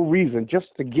arrested for no reason just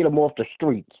to get him off the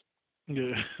streets.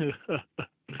 Yeah.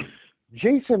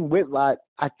 Jason Whitlock,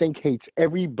 I think, hates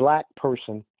every black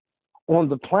person on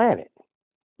the planet.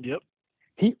 Yep.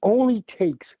 He only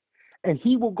takes, and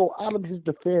he will go out of his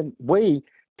way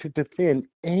to defend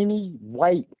any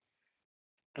white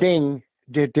thing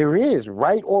that there is,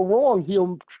 right or wrong.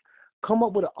 He'll come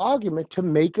up with an argument to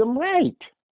make him right.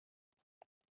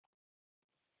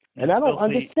 And I don't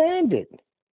understand it.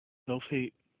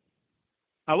 Self-hate.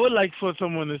 I would like for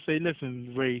someone to say,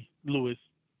 listen, Ray Lewis,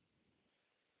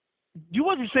 you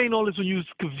wasn't saying all this when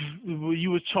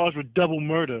you was charged with double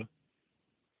murder.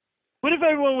 What if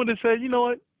everyone would have said, you know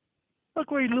what?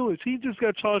 Fuck Ray Lewis. He just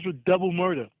got charged with double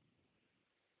murder.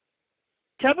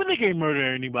 Kaepernick ain't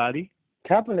murdered anybody.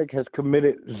 Kaepernick has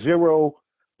committed 0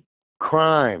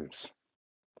 crimes.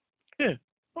 Yeah.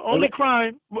 Only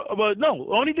crime, but no,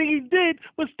 the only thing he did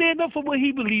was stand up for what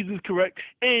he believes is correct,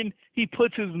 and he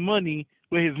puts his money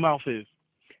where his mouth is.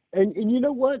 And you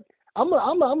know what? I'm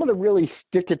gonna really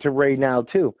stick it to Ray now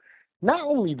too. Not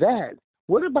only that,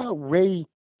 what about Ray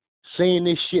saying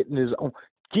this shit in his own,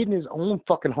 getting his own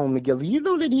fucking home together? You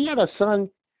know that he had a son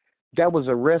that was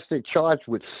arrested, charged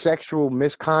with sexual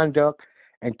misconduct,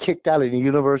 and kicked out of the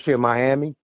University of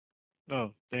Miami.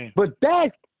 Oh, damn! But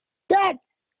that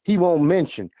he won't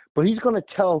mention. But he's gonna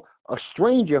tell a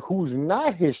stranger who's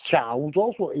not his child, who's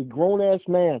also a grown ass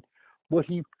man, what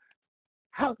he.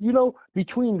 How,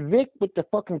 between Vic with the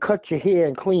fucking cut your hair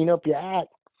and clean up your act,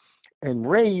 and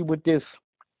Ray with this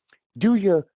do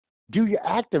your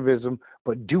activism,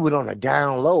 but do it on a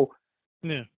down low.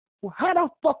 Yeah. Well,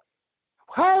 what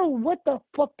the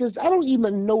fuck does, I don't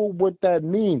even know what that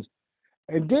means.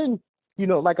 And then,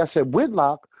 like I said,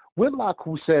 Whitlock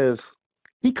who says,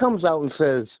 he comes out and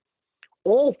says,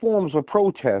 all forms of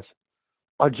protest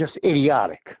are just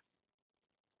idiotic.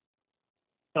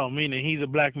 Oh, meaning he's a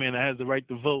black man that has the right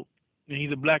to vote. And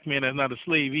he's a black man that's not a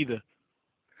slave either.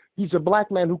 He's a black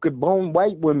man who could bone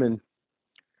white women,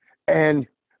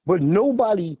 but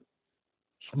nobody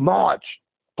marched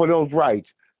for those rights.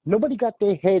 Nobody got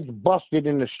their heads busted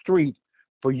in the street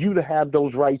for you to have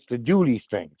those rights to do these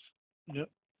things. Yep.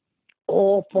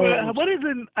 All forms. What is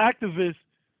an activist?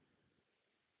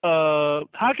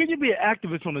 How can you be an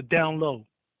activist on a down low?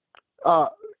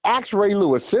 Ask Ray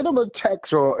Lewis. Send him a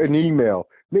text or an email.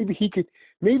 Maybe he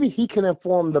can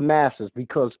inform the masses,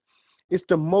 because it's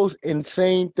the most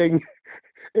insane thing.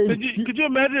 Could you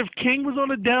imagine if King was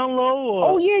on a down low? Or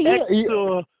oh yeah.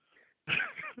 Or...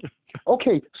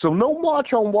 Okay, so no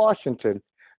march on Washington.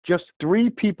 Just 3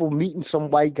 people meeting some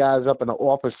white guys up in an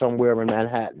office somewhere in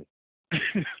Manhattan.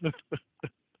 And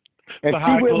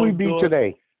see where we be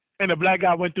today. And a black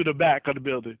guy went through the back of the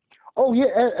building. Oh yeah,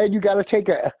 and you got to take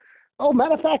a. Oh,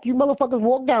 matter of fact, you motherfuckers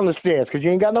walk down the stairs because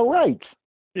you ain't got no rights.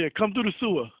 Yeah, come through the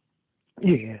sewer.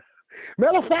 Yeah.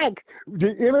 Matter of fact,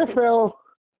 the NFL,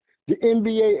 the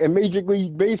NBA, and Major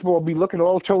League Baseball be looking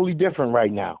all totally different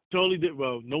right now. Totally different.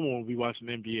 Well, no one will be watching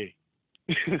the NBA.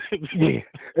 Yeah,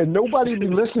 and nobody be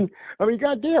listening. I mean,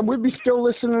 goddamn, we'd be still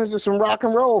listening to some rock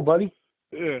and roll, buddy.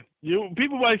 Yeah,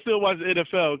 people might still watch the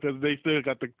NFL because they still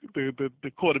got the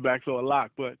quarterbacks on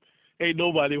lock, but ain't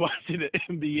nobody watching the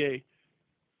NBA.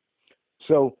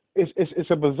 So it's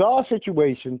a bizarre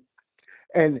situation,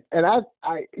 and I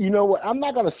you know what, I'm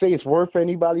not gonna say it's worth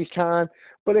anybody's time,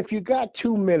 but if you got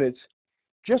 2 minutes,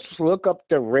 just look up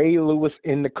the Ray Lewis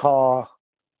in the car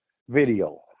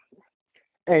video,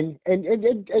 and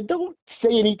don't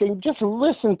say anything. Just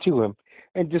listen to him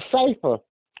and decipher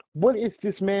what is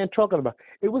this man talking about.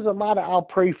 It was a lot of "I'll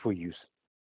pray for yous."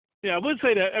 Yeah, I would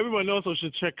say that everyone also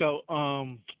should check out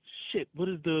what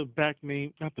is the back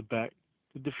name? Not the back.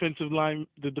 The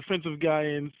defensive guy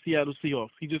in Seattle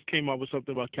Seahawks. He just came out with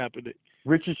something about Kaepernick.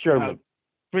 Richard Sherman.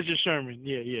 Richard Sherman.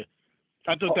 Yeah, yeah.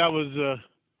 I thought Oh, that was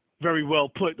very well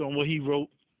put on what he wrote.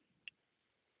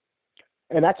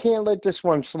 and I can't let this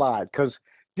one slide because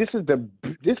this is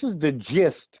the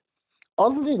gist.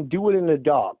 Other than "Do It in the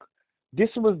Dark," this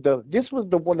was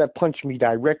the one that punched me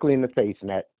directly in the face. And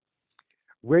that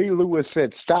Ray Lewis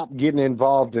said, "Stop getting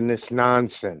involved in this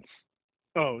nonsense."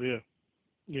 Oh yeah,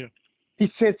 yeah.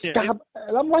 He said, Yeah, "Stop,"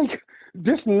 and I'm like,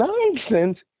 "This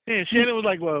nonsense." yeah. Shannon was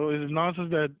like, "Well, is it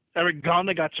nonsense that Eric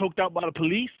Garner got choked out by the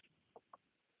police?"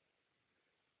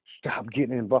 Stop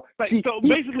getting involved. Like, See, so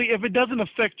basically, if it doesn't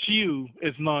affect you,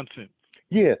 it's nonsense.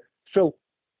 yeah. So,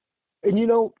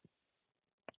 and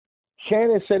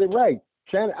Shannon said it right.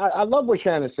 Shannon, I love what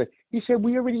Shannon said. He said,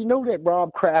 "We already know that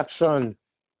Rob Kraft's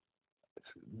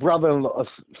brother-in-law,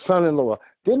 son-in-law,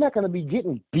 they're not going to be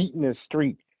getting beaten in the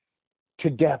street to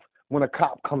death when a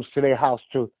cop comes to their house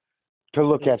to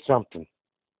look at something."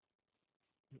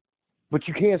 But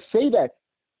you can't say that.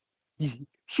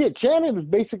 Shit, Shannon was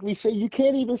basically saying you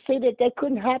can't even say that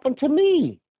couldn't happen to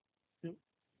me. Yep.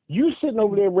 You sitting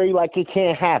over there, Ray, like it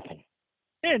can't happen.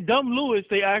 And Dumb Lewis,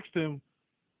 they asked him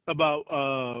about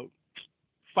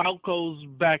Falco's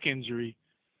back injury.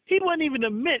 He wouldn't even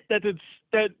admit that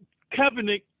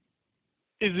Kaepernick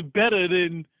is better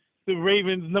than the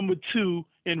Ravens' number 2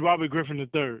 and Robert Griffin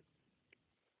III.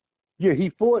 Yeah,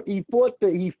 he fought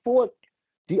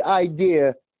the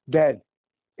idea that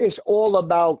it's all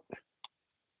about.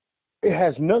 It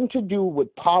has nothing to do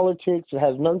with politics. It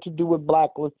has nothing to do with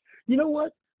black lives. You know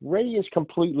what? Ray is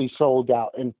completely sold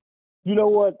out. And you know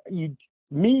what?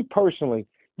 Me personally,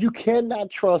 you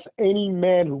cannot trust any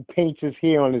man who paints his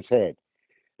hair on his head.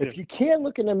 If you can't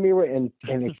look in the mirror and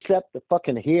accept the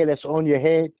fucking hair that's on your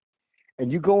head,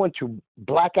 and you go into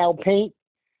blackout paint,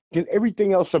 then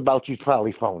everything else about you is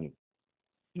probably phony.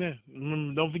 Yeah,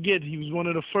 don't forget, he was one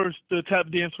of the first to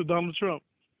tap dance with Donald Trump.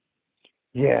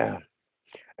 Yeah.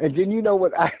 And then you know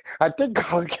what? I think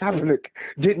Colin Kaepernick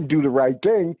didn't do the right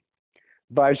thing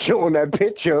by showing that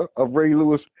picture of Ray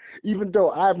Lewis, even though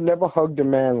I've never hugged a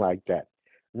man like that.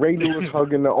 Ray Lewis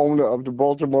hugging the owner of the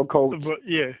Baltimore Colts.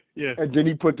 Yeah, yeah. And then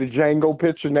he put the Django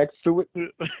picture next to it.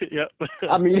 Yeah.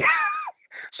 I mean,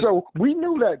 so we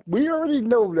already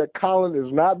know that Colin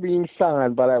is not being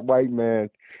signed by that white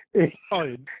man in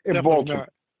Baltimore. Not.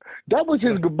 That was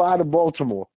his goodbye to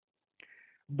Baltimore.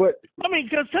 But I mean,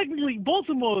 because technically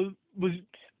Baltimore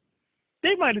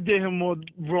they might have did him more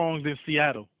wrong than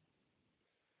Seattle.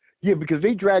 Yeah, because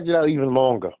they dragged it out even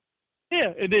longer.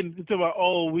 Yeah, and then it's about,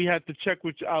 we have to check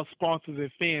with our sponsors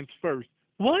and fans first.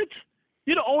 What?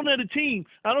 You're the owner of the team.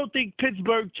 I don't think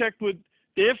Pittsburgh checked with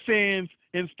their fans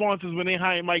and sponsors when they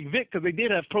hired Mike Vick, because they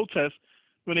did have protests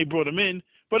when they brought him in.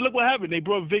 But look what happened. They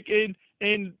brought Vick in,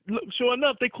 and look, sure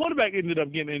enough, their quarterback ended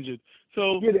up getting injured.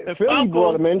 So yeah, Philly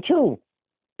brought him in too.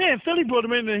 Yeah, and Philly brought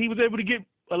him in, and he was able to get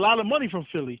a lot of money from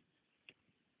Philly.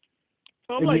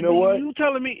 So I'm like, you know what? You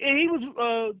telling me? And he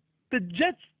was the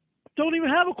Jets don't even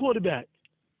have a quarterback.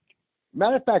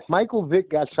 Matter of fact, Michael Vick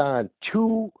got signed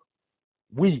 2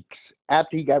 weeks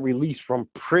after he got released from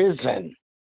prison.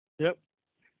 Yep.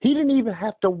 He didn't even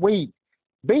have to wait.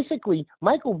 Basically,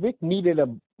 Michael Vick needed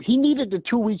the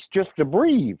 2 weeks just to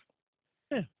breathe.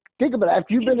 Yeah. Think about it. If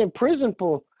you've been in prison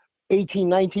for 18,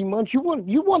 19 months, you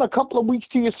want a couple of weeks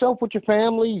to yourself with your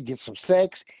family, you get some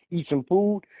sex, eat some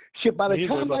food. Shit, by the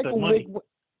time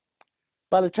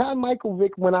Michael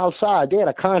Vick went outside, they had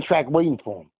a contract waiting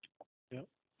for him. Yep.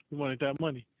 He wanted that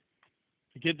money.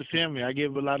 To get the family, I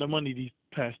gave a lot of money these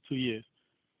past 2 years.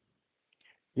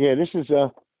 Yeah, this is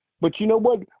but you know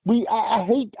what? I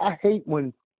hate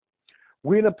when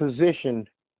we're in a position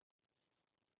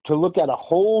to look at a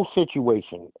whole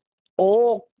situation,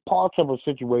 all parts of a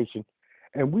situation,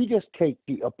 and we just take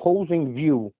the opposing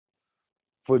view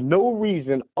for no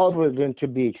reason other than to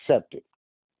be accepted.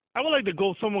 I would like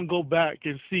to someone go back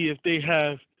and see if they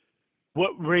have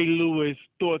what Ray Lewis'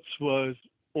 thoughts was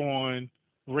on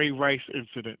Ray Rice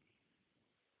incident.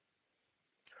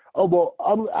 Oh well,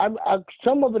 I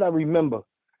some of it I remember.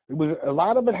 It was a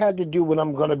lot of it had to do with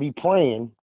I'm going to be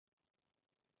playing,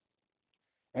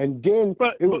 And then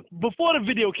But before the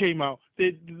video came out,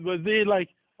 was they like,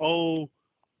 oh,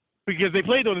 because they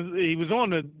played on, he was on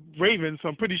the Ravens, so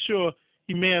I'm pretty sure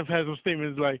he may have had some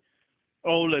statements like,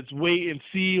 oh, let's wait and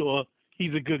see, or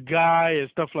he's a good guy and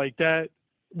stuff like that.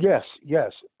 yes,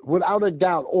 without a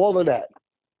doubt, all of that.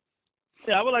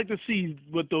 Yeah, I would like to see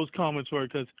what those comments were,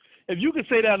 because if you could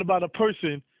say that about a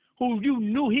person who you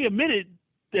knew, he admitted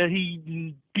that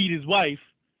he beat his wife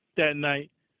that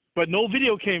night, but no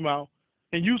video came out,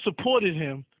 and you supported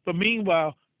him, but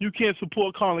meanwhile, you can't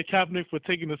support Colin Kaepernick for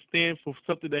taking a stand for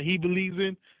something that he believes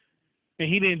in, and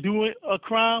he didn't do a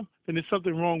crime, then there's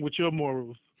something wrong with your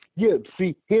morals. Yeah,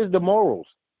 see, here's the morals.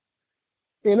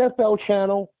 NFL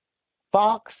channel,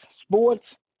 Fox Sports,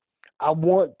 I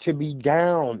want to be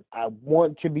down. I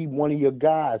want to be one of your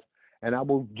guys. And I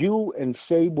will do and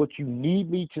say what you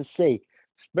need me to say,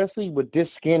 especially with this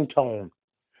skin tone.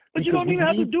 But you don't even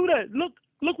have to do that.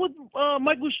 Look what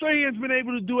Michael Strahan's been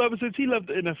able to do ever since he left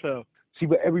the NFL. See,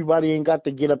 but everybody ain't got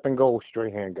to get up and go,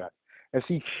 Strahan got. And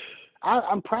see,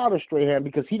 I'm proud of Strahan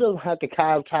because he doesn't have to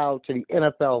kowtow to the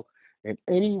NFL in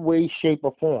any way, shape,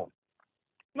 or form.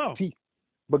 No. See,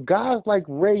 but guys like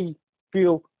Ray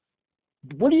feel,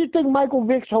 what do you think Michael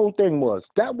Vick's whole thing was?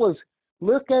 That was,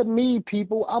 look at me,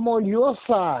 people. I'm on your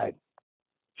side.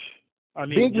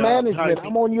 Big management,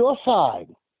 I'm on your side.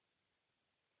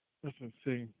 That's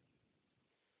insane.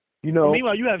 You know.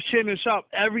 Meanwhile, you have Shannon Sharp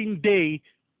every day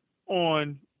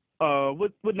on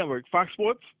what network? Fox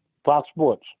Sports? Fox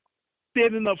Sports.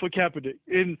 Standing up for Kaepernick.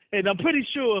 And I'm pretty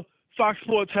sure Fox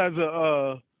Sports has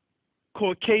a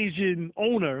Caucasian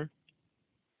owner.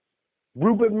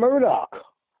 Rupert Murdoch.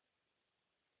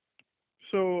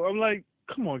 So I'm like,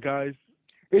 come on, guys.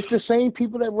 It's the same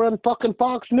people that run fucking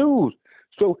Fox News.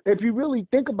 So if you really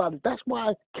think about it, that's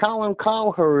why Colin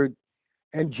Cowherd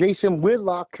and Jason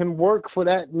Whitlock can work for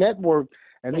that network,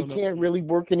 and they can't really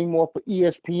work anymore for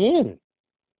ESPN.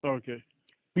 Okay.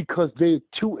 Because they're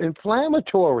too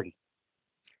inflammatory.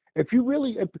 If you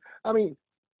really,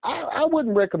 I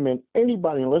wouldn't recommend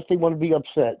anybody, unless they want to be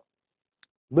upset,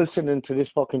 listening to this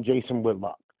fucking Jason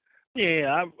Whitlock.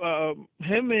 Yeah,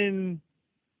 him and,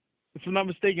 if I'm not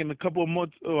mistaken, a couple of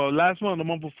months, last month, the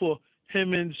month before,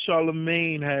 him and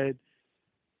Charlemagne had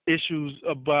issues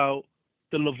about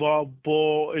the LeVar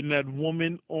Ball and that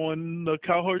woman on the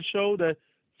Cowherd show that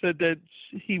said that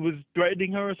he was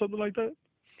threatening her or something like that.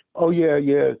 Oh, yeah,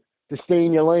 the stay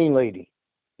in your lane lady.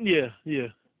 Yeah.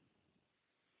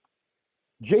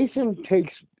 Jason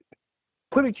takes,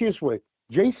 put it this way,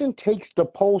 Jason takes the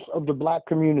pulse of the black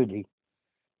community,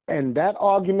 and that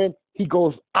argument, he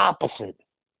goes opposite.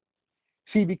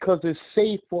 See, because it's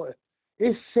safe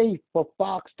for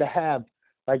Fox to have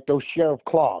like those Sheriff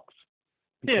Clarks.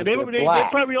 Yeah, they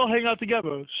probably all hang out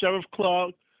together. Sheriff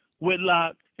Clark,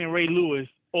 Whitlock, and Ray Lewis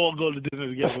all go to dinner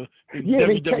together. Yeah,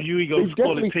 WWE goes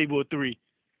call the table of three.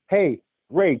 Hey,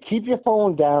 Ray, keep your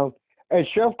phone down, and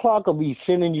Sheriff Clark will be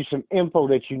sending you some info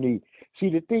that you need. See,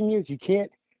 the thing is, you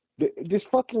can't. This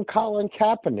fucking Colin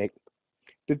Kaepernick,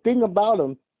 the thing about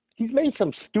him, he's made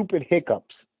some stupid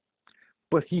hiccups,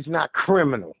 but he's not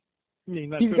criminal.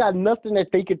 He's got nothing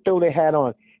that they could throw their hat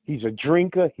on. He's a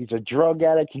drinker. He's a drug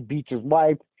addict. He beats his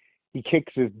wife. He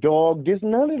kicks his dog. There's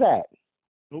none of that.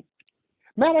 Nope.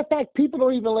 Matter of fact, people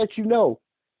don't even let you know.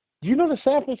 Do you know the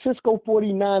San Francisco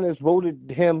 49ers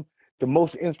voted him the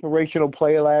most inspirational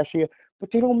player last year? But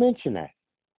they don't mention that.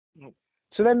 Nope.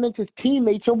 So that means his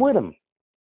teammates are with him.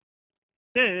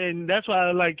 Yeah, and that's why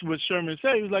I liked what Sherman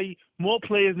said. He was like, more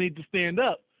players need to stand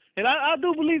up. And I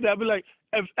do believe that. I'd be like,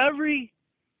 if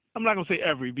I'm not going to say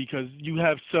every, because you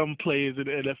have some players in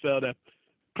the NFL that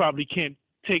probably can't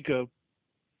take a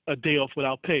day off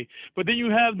without pay. But then you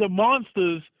have the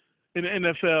monsters in the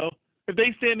NFL. If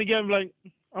they stand together, like,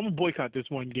 I'm going to boycott this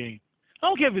one game. I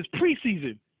don't care if it's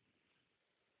preseason.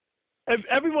 If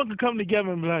everyone could come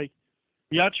together and be like,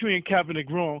 y'all treating Kaepernick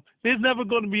wrong, there's never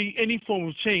going to be any form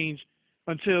of change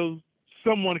until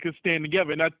someone can stand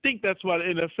together. And I think that's why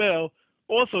the NFL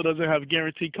also doesn't have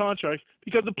guaranteed contracts,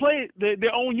 because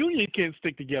their own union can't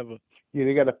stick together. Yeah,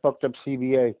 they got a fucked up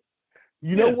CBA.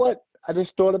 You know what? I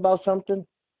just thought about something.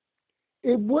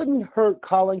 It wouldn't hurt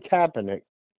Colin Kaepernick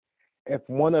if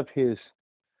one of his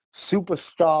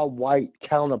superstar white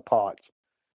counterparts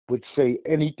would say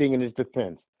anything in his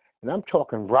defense. And I'm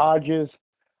talking Rodgers.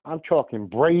 I'm talking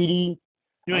Brady.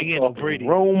 You ain't getting no Brady.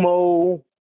 Romo.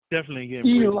 Definitely getting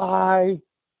Eli. Brady.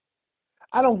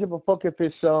 I don't give a fuck if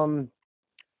it's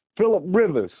Phillip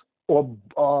Rivers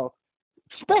or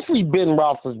especially Ben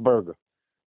Roethlisberger.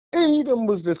 Any of them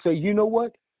was to say, you know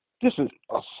what? This is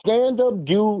a stand-up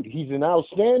dude. He's an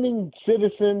outstanding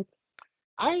citizen.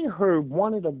 I ain't heard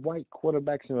one of the white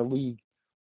quarterbacks in the league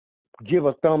give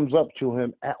a thumbs up to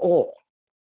him at all.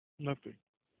 Nothing.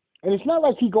 And it's not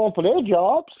like he's going for their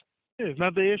jobs. Yeah, it's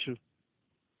not the issue.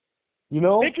 You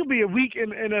know? It could be a week in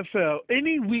the NFL.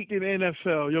 Any week in the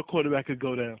NFL, your quarterback could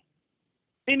go down.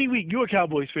 Any week. You're a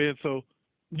Cowboys fan, so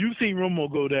you've seen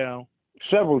Romo go down.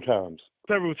 Several times.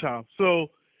 So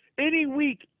any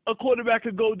week, a quarterback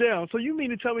could go down. So you mean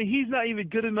to tell me he's not even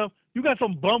good enough? You got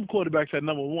some bum quarterbacks at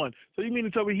number 1. So you mean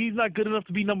to tell me he's not good enough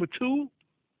to be number 2?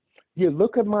 Yeah,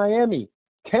 look at Miami.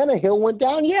 Tannehill went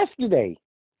down yesterday.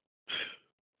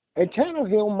 And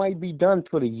Tannehill might be done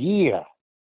for the year.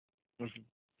 That's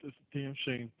a damn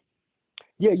shame.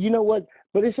 Yeah, you know what?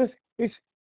 But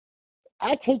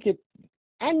I take it,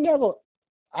 I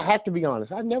have to be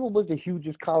honest, I never was the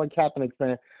hugest Colin Kaepernick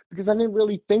fan because I didn't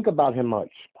really think about him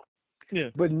much. Yeah.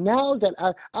 But now that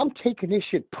I'm taking this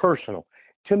shit personal.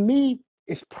 To me,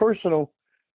 it's personal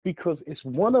because it's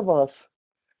one of us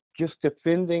just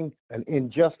defending an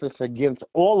injustice against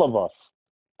all of us.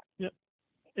 Yeah.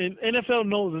 And NFL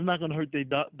knows it's not going to hurt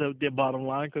their bottom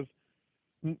line because,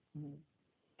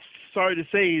 sorry to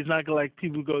say, it's not going to like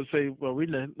people go say, well, we're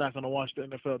not going to watch the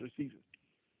NFL this season.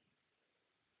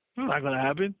 It's not going to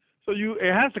happen. So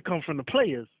it has to come from the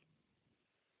players.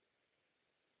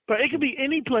 But it could be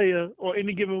any player or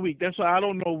any given week. That's why I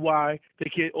don't know why they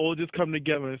can't all just come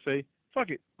together and say, fuck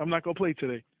it, I'm not going to play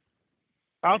today.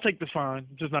 I'll take the fine,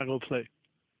 just not going to play.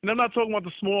 And I'm not talking about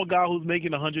the small guy who's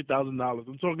making $100,000.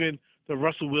 I'm talking the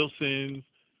Russell Wilsons,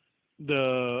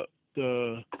 the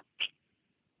Des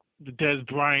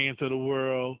Bryants of the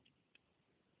world.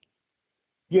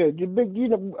 Yeah,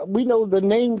 we know the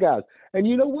name guys. And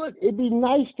you know what? It'd be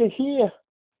nice to hear,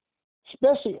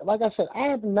 especially, like I said, I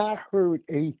have not heard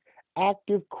a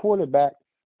active quarterback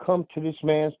come to this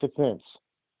man's defense.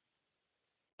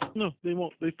 No, they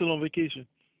won't. They're still on vacation.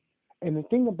 And the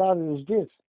thing about it is this.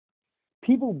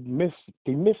 People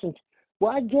missing.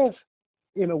 Well, I guess,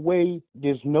 in a way,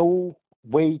 there's no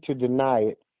way to deny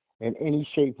it in any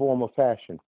shape, form, or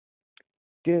fashion.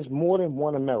 There's more than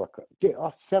one America. There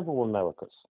are several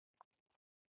Americas.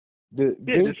 There's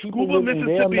Scuba,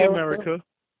 Mississippi, America.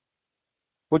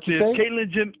 What you say?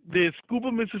 There's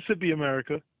Scuba, Mississippi,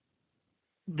 America.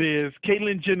 There's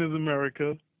Caitlyn Jenner's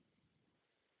America.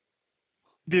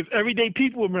 There's Everyday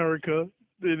People America.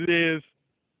 There's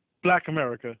Black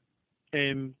America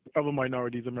and other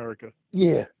minorities America.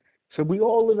 Yeah. So we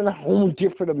all live in a whole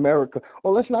different America.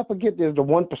 Oh, let's not forget there's the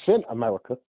 1%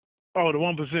 America. Oh, the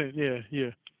 1%. Yeah.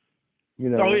 You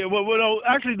know. Oh, yeah. Well,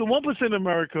 actually, the 1%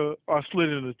 America are split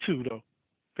into two, though.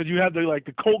 Because you have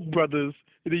the Koch brothers,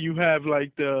 and then you have,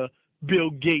 the Bill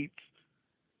Gates.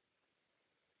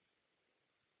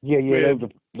 Yeah.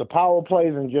 The power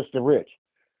plays and just the rich.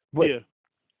 But, yeah.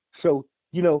 So,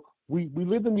 we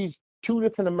live in these two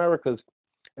different Americas,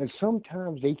 and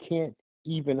sometimes they can't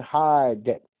even hide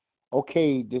that,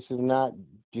 okay, this is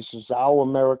our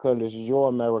America, this is your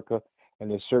America,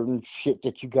 and there's certain shit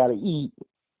that you got to eat,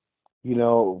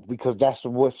 because that's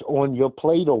what's on your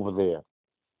plate over there.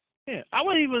 Yeah, I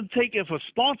wouldn't even take if a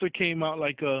sponsor came out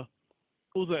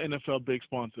who's an NFL big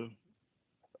sponsor?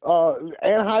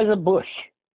 Anheuser-Busch.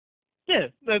 Yeah,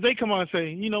 they come on and say,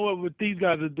 you know what these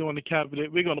guys are doing the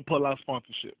cabinet, we're going to pull out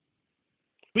sponsorship.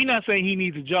 We're not saying he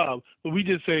needs a job, but we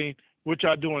just saying what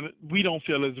y'all doing, we don't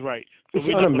feel is right. So it's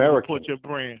we're not going to support your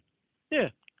brand. Yeah.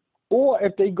 Or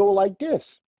if they go like this,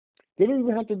 they don't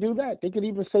even have to do that. They could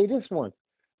even say this one.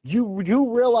 You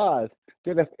realize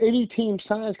that if any team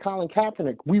signs Colin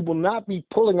Kaepernick, we will not be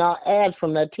pulling our ads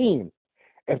from that team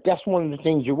if that's one of the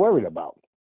things you're worried about.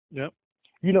 Yep.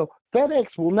 FedEx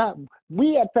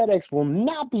we at FedEx will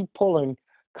not be pulling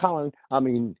our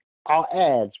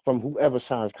ads from whoever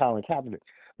signs Colin Kaepernick.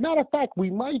 Matter of fact,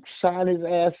 we might sign his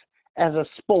ass as a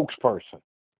spokesperson.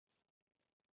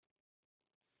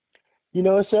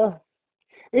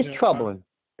 It's troubling.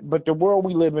 But the world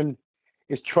we live in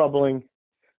is troubling.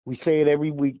 We say it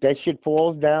every week. That shit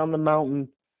falls down the mountain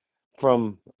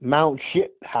from Mount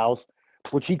Shit House,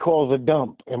 which he calls a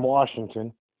dump in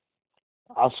Washington.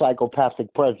 Our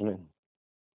psychopathic president.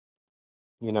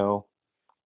 Yeah,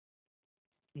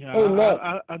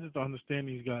 Hey, I just don't understand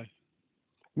these guys.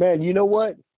 Man, you know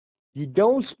what? You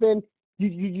don't spend.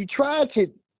 You try to.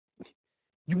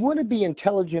 You want to be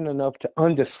intelligent enough to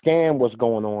understand what's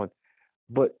going on,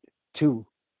 but to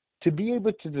be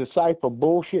able to decipher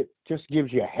bullshit just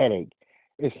gives you a headache.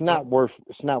 It's not worth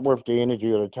the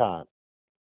energy or the time.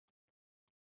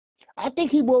 I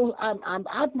think he will. I'm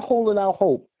holding out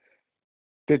hope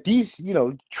that these,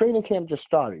 training camp just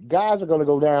started. Guys are going to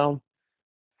go down.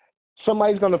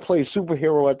 Somebody's going to play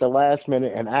superhero at the last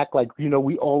minute and act like,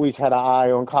 we always had an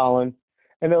eye on Colin,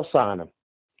 and they'll sign him.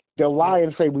 They'll lie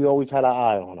and say we always had an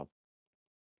eye on him.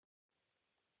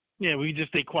 Yeah, we just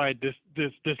stay quiet this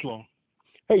long.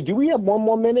 Hey, do we have one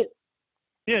more minute?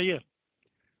 Yeah, yeah.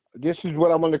 This is what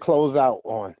I'm going to close out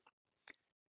on.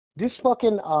 This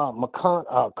fucking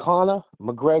Conor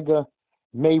McGregor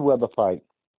Mayweather fight.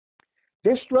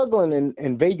 They're struggling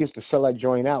in Vegas to sell that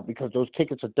joint out because those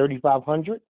tickets are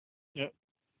 $3,500. Yep.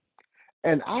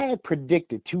 And I had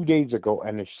predicted 2 days ago,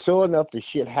 and sure enough, the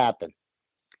shit happened.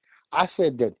 I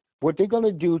said that what they're going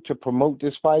to do to promote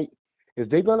this fight is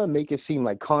they're going to make it seem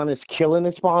like Conor's killing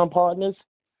his sparring partners,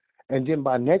 and then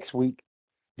by next week,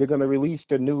 they're going to release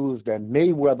the news that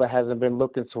Mayweather hasn't been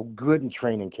looking so good in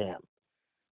training camp,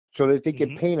 so that they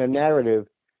can paint a narrative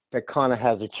that Conor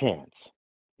has a chance.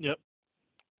 Yep.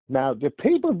 Now, the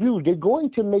pay-per-view, they're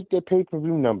going to make their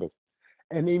pay-per-view numbers,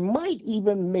 and they might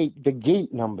even make the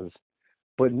gate numbers,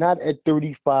 but not at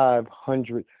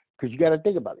 3,500, because you got to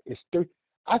think about it. It's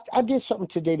I did something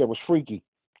today that was freaky.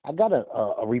 I got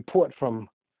a report from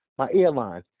my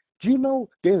airline. Do you know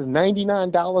there's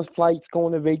 $99 flights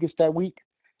going to Vegas that week?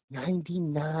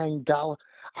 $99.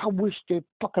 I wish the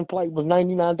fucking flight was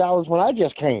 $99 when I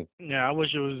just came. Yeah, I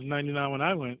wish it was $99 when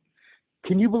I went.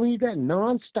 Can you believe that?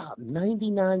 Non-stop,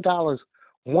 $99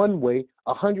 one way,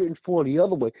 $140 the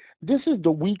other way. This is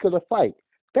the week of the fight.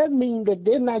 That means that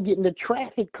they're not getting the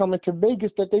traffic coming to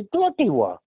Vegas that they thought they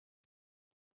were.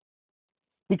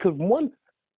 Because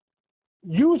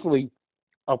usually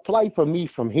a flight for me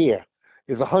from here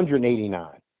is $189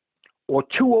 or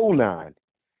 $209.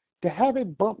 To have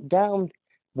it bumped down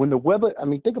when the weather, I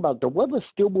mean, think about it, the weather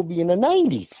still will be in the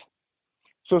 90s.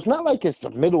 So it's not like it's the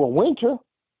middle of winter.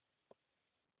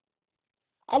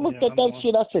 I looked at that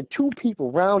shit. I said, 2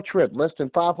 people round trip, less than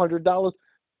 $500.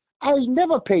 I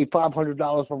never paid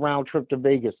 $500 for round trip to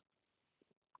Vegas.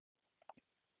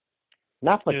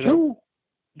 Not for 2.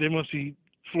 They must be.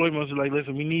 Floyd must be like,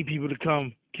 listen, we need people to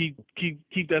come. Keep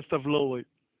that stuff low.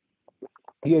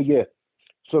 Yeah.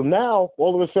 So now,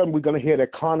 all of a sudden, we're going to hear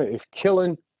that Conor is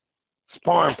killing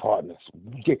sparring partners.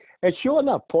 And sure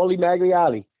enough, Paulie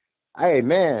Magliotti, hey,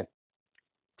 man,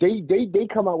 they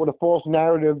come out with a false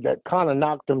narrative that Conor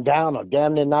knocked him down or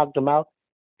damn near knocked him out.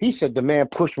 He said the man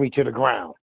pushed me to the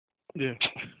ground. Yeah.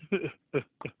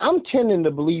 I'm tending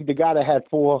to believe the guy that had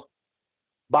 4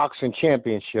 boxing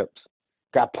championships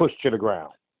got pushed to the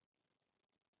ground.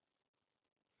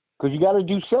 Because you got to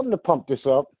do something to pump this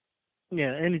up.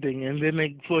 Yeah, anything. And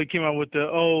then Floyd came out with the,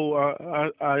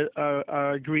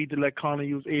 I agreed to let Conor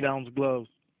use 8-ounce gloves.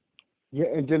 Yeah,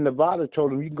 and then Nevada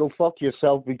told him, you can go fuck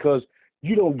yourself because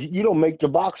you don't make the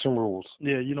boxing rules.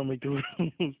 Yeah, you don't make the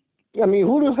rules. I mean,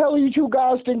 who the hell are you 2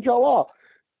 guys think y'all are?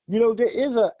 You know, there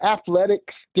is an athletic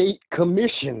state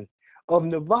commission of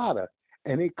Nevada,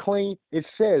 and it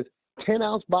says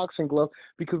 10-ounce boxing glove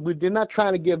because they're not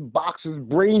trying to give boxers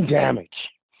brain damage.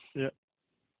 Yeah.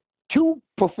 2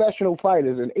 professional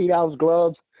fighters in 8-ounce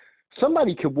gloves,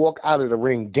 somebody could walk out of the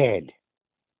ring dead.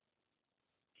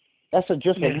 That's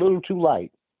just a little too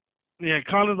light. Yeah,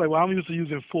 Conor's like, well, I'm used to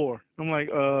using 4. I'm like,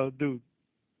 dude,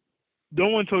 no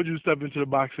one told you to step into the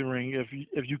boxing ring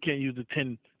if you can't use the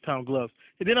 10-pound gloves.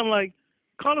 And then I'm like,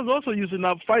 Conor's also used to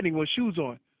not fighting with shoes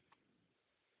on.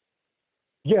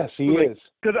 Yes, he is.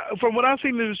 Because from what I've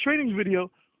seen in his training video,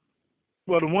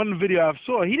 well, the one video I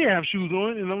saw, he didn't have shoes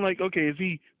on. And I'm like, okay, is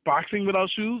he boxing without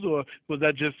shoes? Or was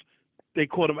that just they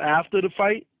caught him after the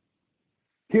fight?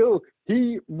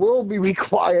 He will be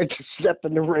required to step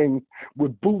in the ring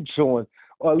with boots on,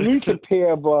 or at least a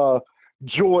pair of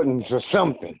Jordans or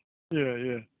something.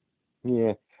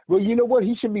 Yeah. Well, you know what?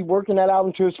 He should be working that out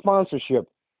into his sponsorship.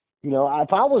 You know,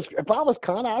 if I was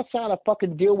Conor, I'd sign a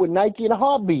fucking deal with Nike in a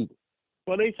heartbeat.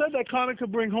 Well, they said that Conor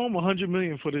could bring home $100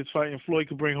 million for this fight, and Floyd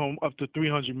could bring home up to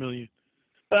 $300 million.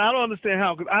 But I don't understand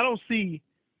how, because I don't see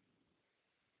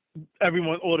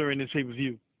everyone ordering this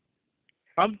pay-per-view.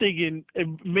 I'm thinking it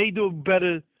may do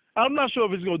better. I'm not sure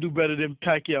if it's going to do better than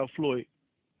Pacquiao Floyd.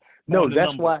 No,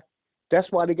 that's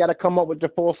why they got to come up with the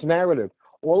false narrative.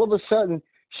 All of a sudden,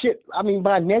 shit, I mean,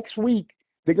 by next week,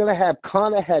 they're going to have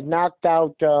Conor had knocked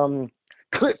out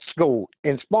Klitschko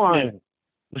in sparring.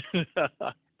 Yeah.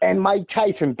 And Mike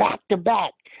Tyson back to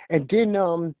back. And then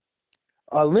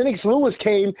Lennox Lewis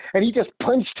came and he just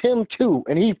punched him too,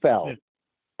 and he fell.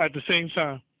 Yeah. At the same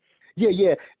time.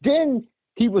 Yeah. Then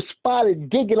he was spotted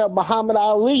digging up Muhammad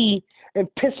Ali and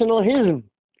pissing on him.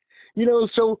 You know,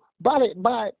 so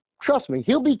trust me,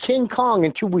 he'll be King Kong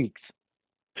in 2 weeks.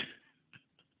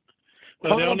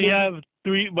 So they only have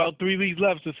about 3 weeks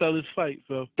left to sell this fight.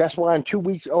 So that's why in 2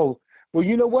 weeks. Oh, well,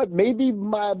 you know what? Maybe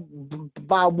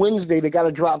by Wednesday they got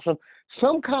to drop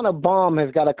some kind of bomb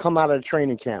has got to come out of the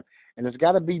training camp, and it's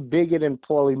got to be bigger than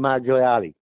Paulie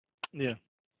Magliotti. Yeah.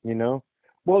 You know.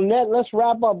 Well, Ned, let's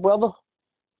wrap up, brother.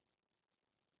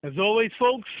 As always,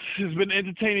 folks, it's been an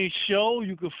entertaining show.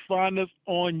 You can find us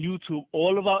on YouTube.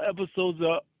 All of our episodes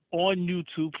are on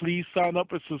YouTube. Please sign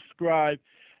up and subscribe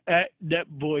at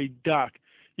NetBoyDoc.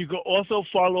 You can also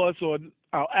follow us on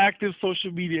our active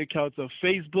social media accounts on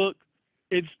Facebook,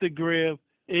 Instagram,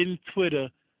 and Twitter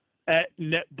at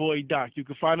NetBoyDoc. You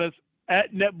can find us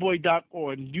at NetBoyDoc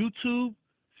on YouTube,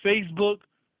 Facebook,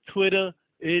 Twitter,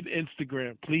 and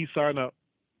Instagram. Please sign up.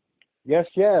 Yes,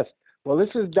 yes. Well, this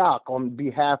is Doc on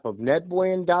behalf of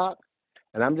Netboy and Doc,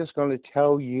 and I'm just going to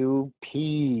tell you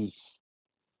peace.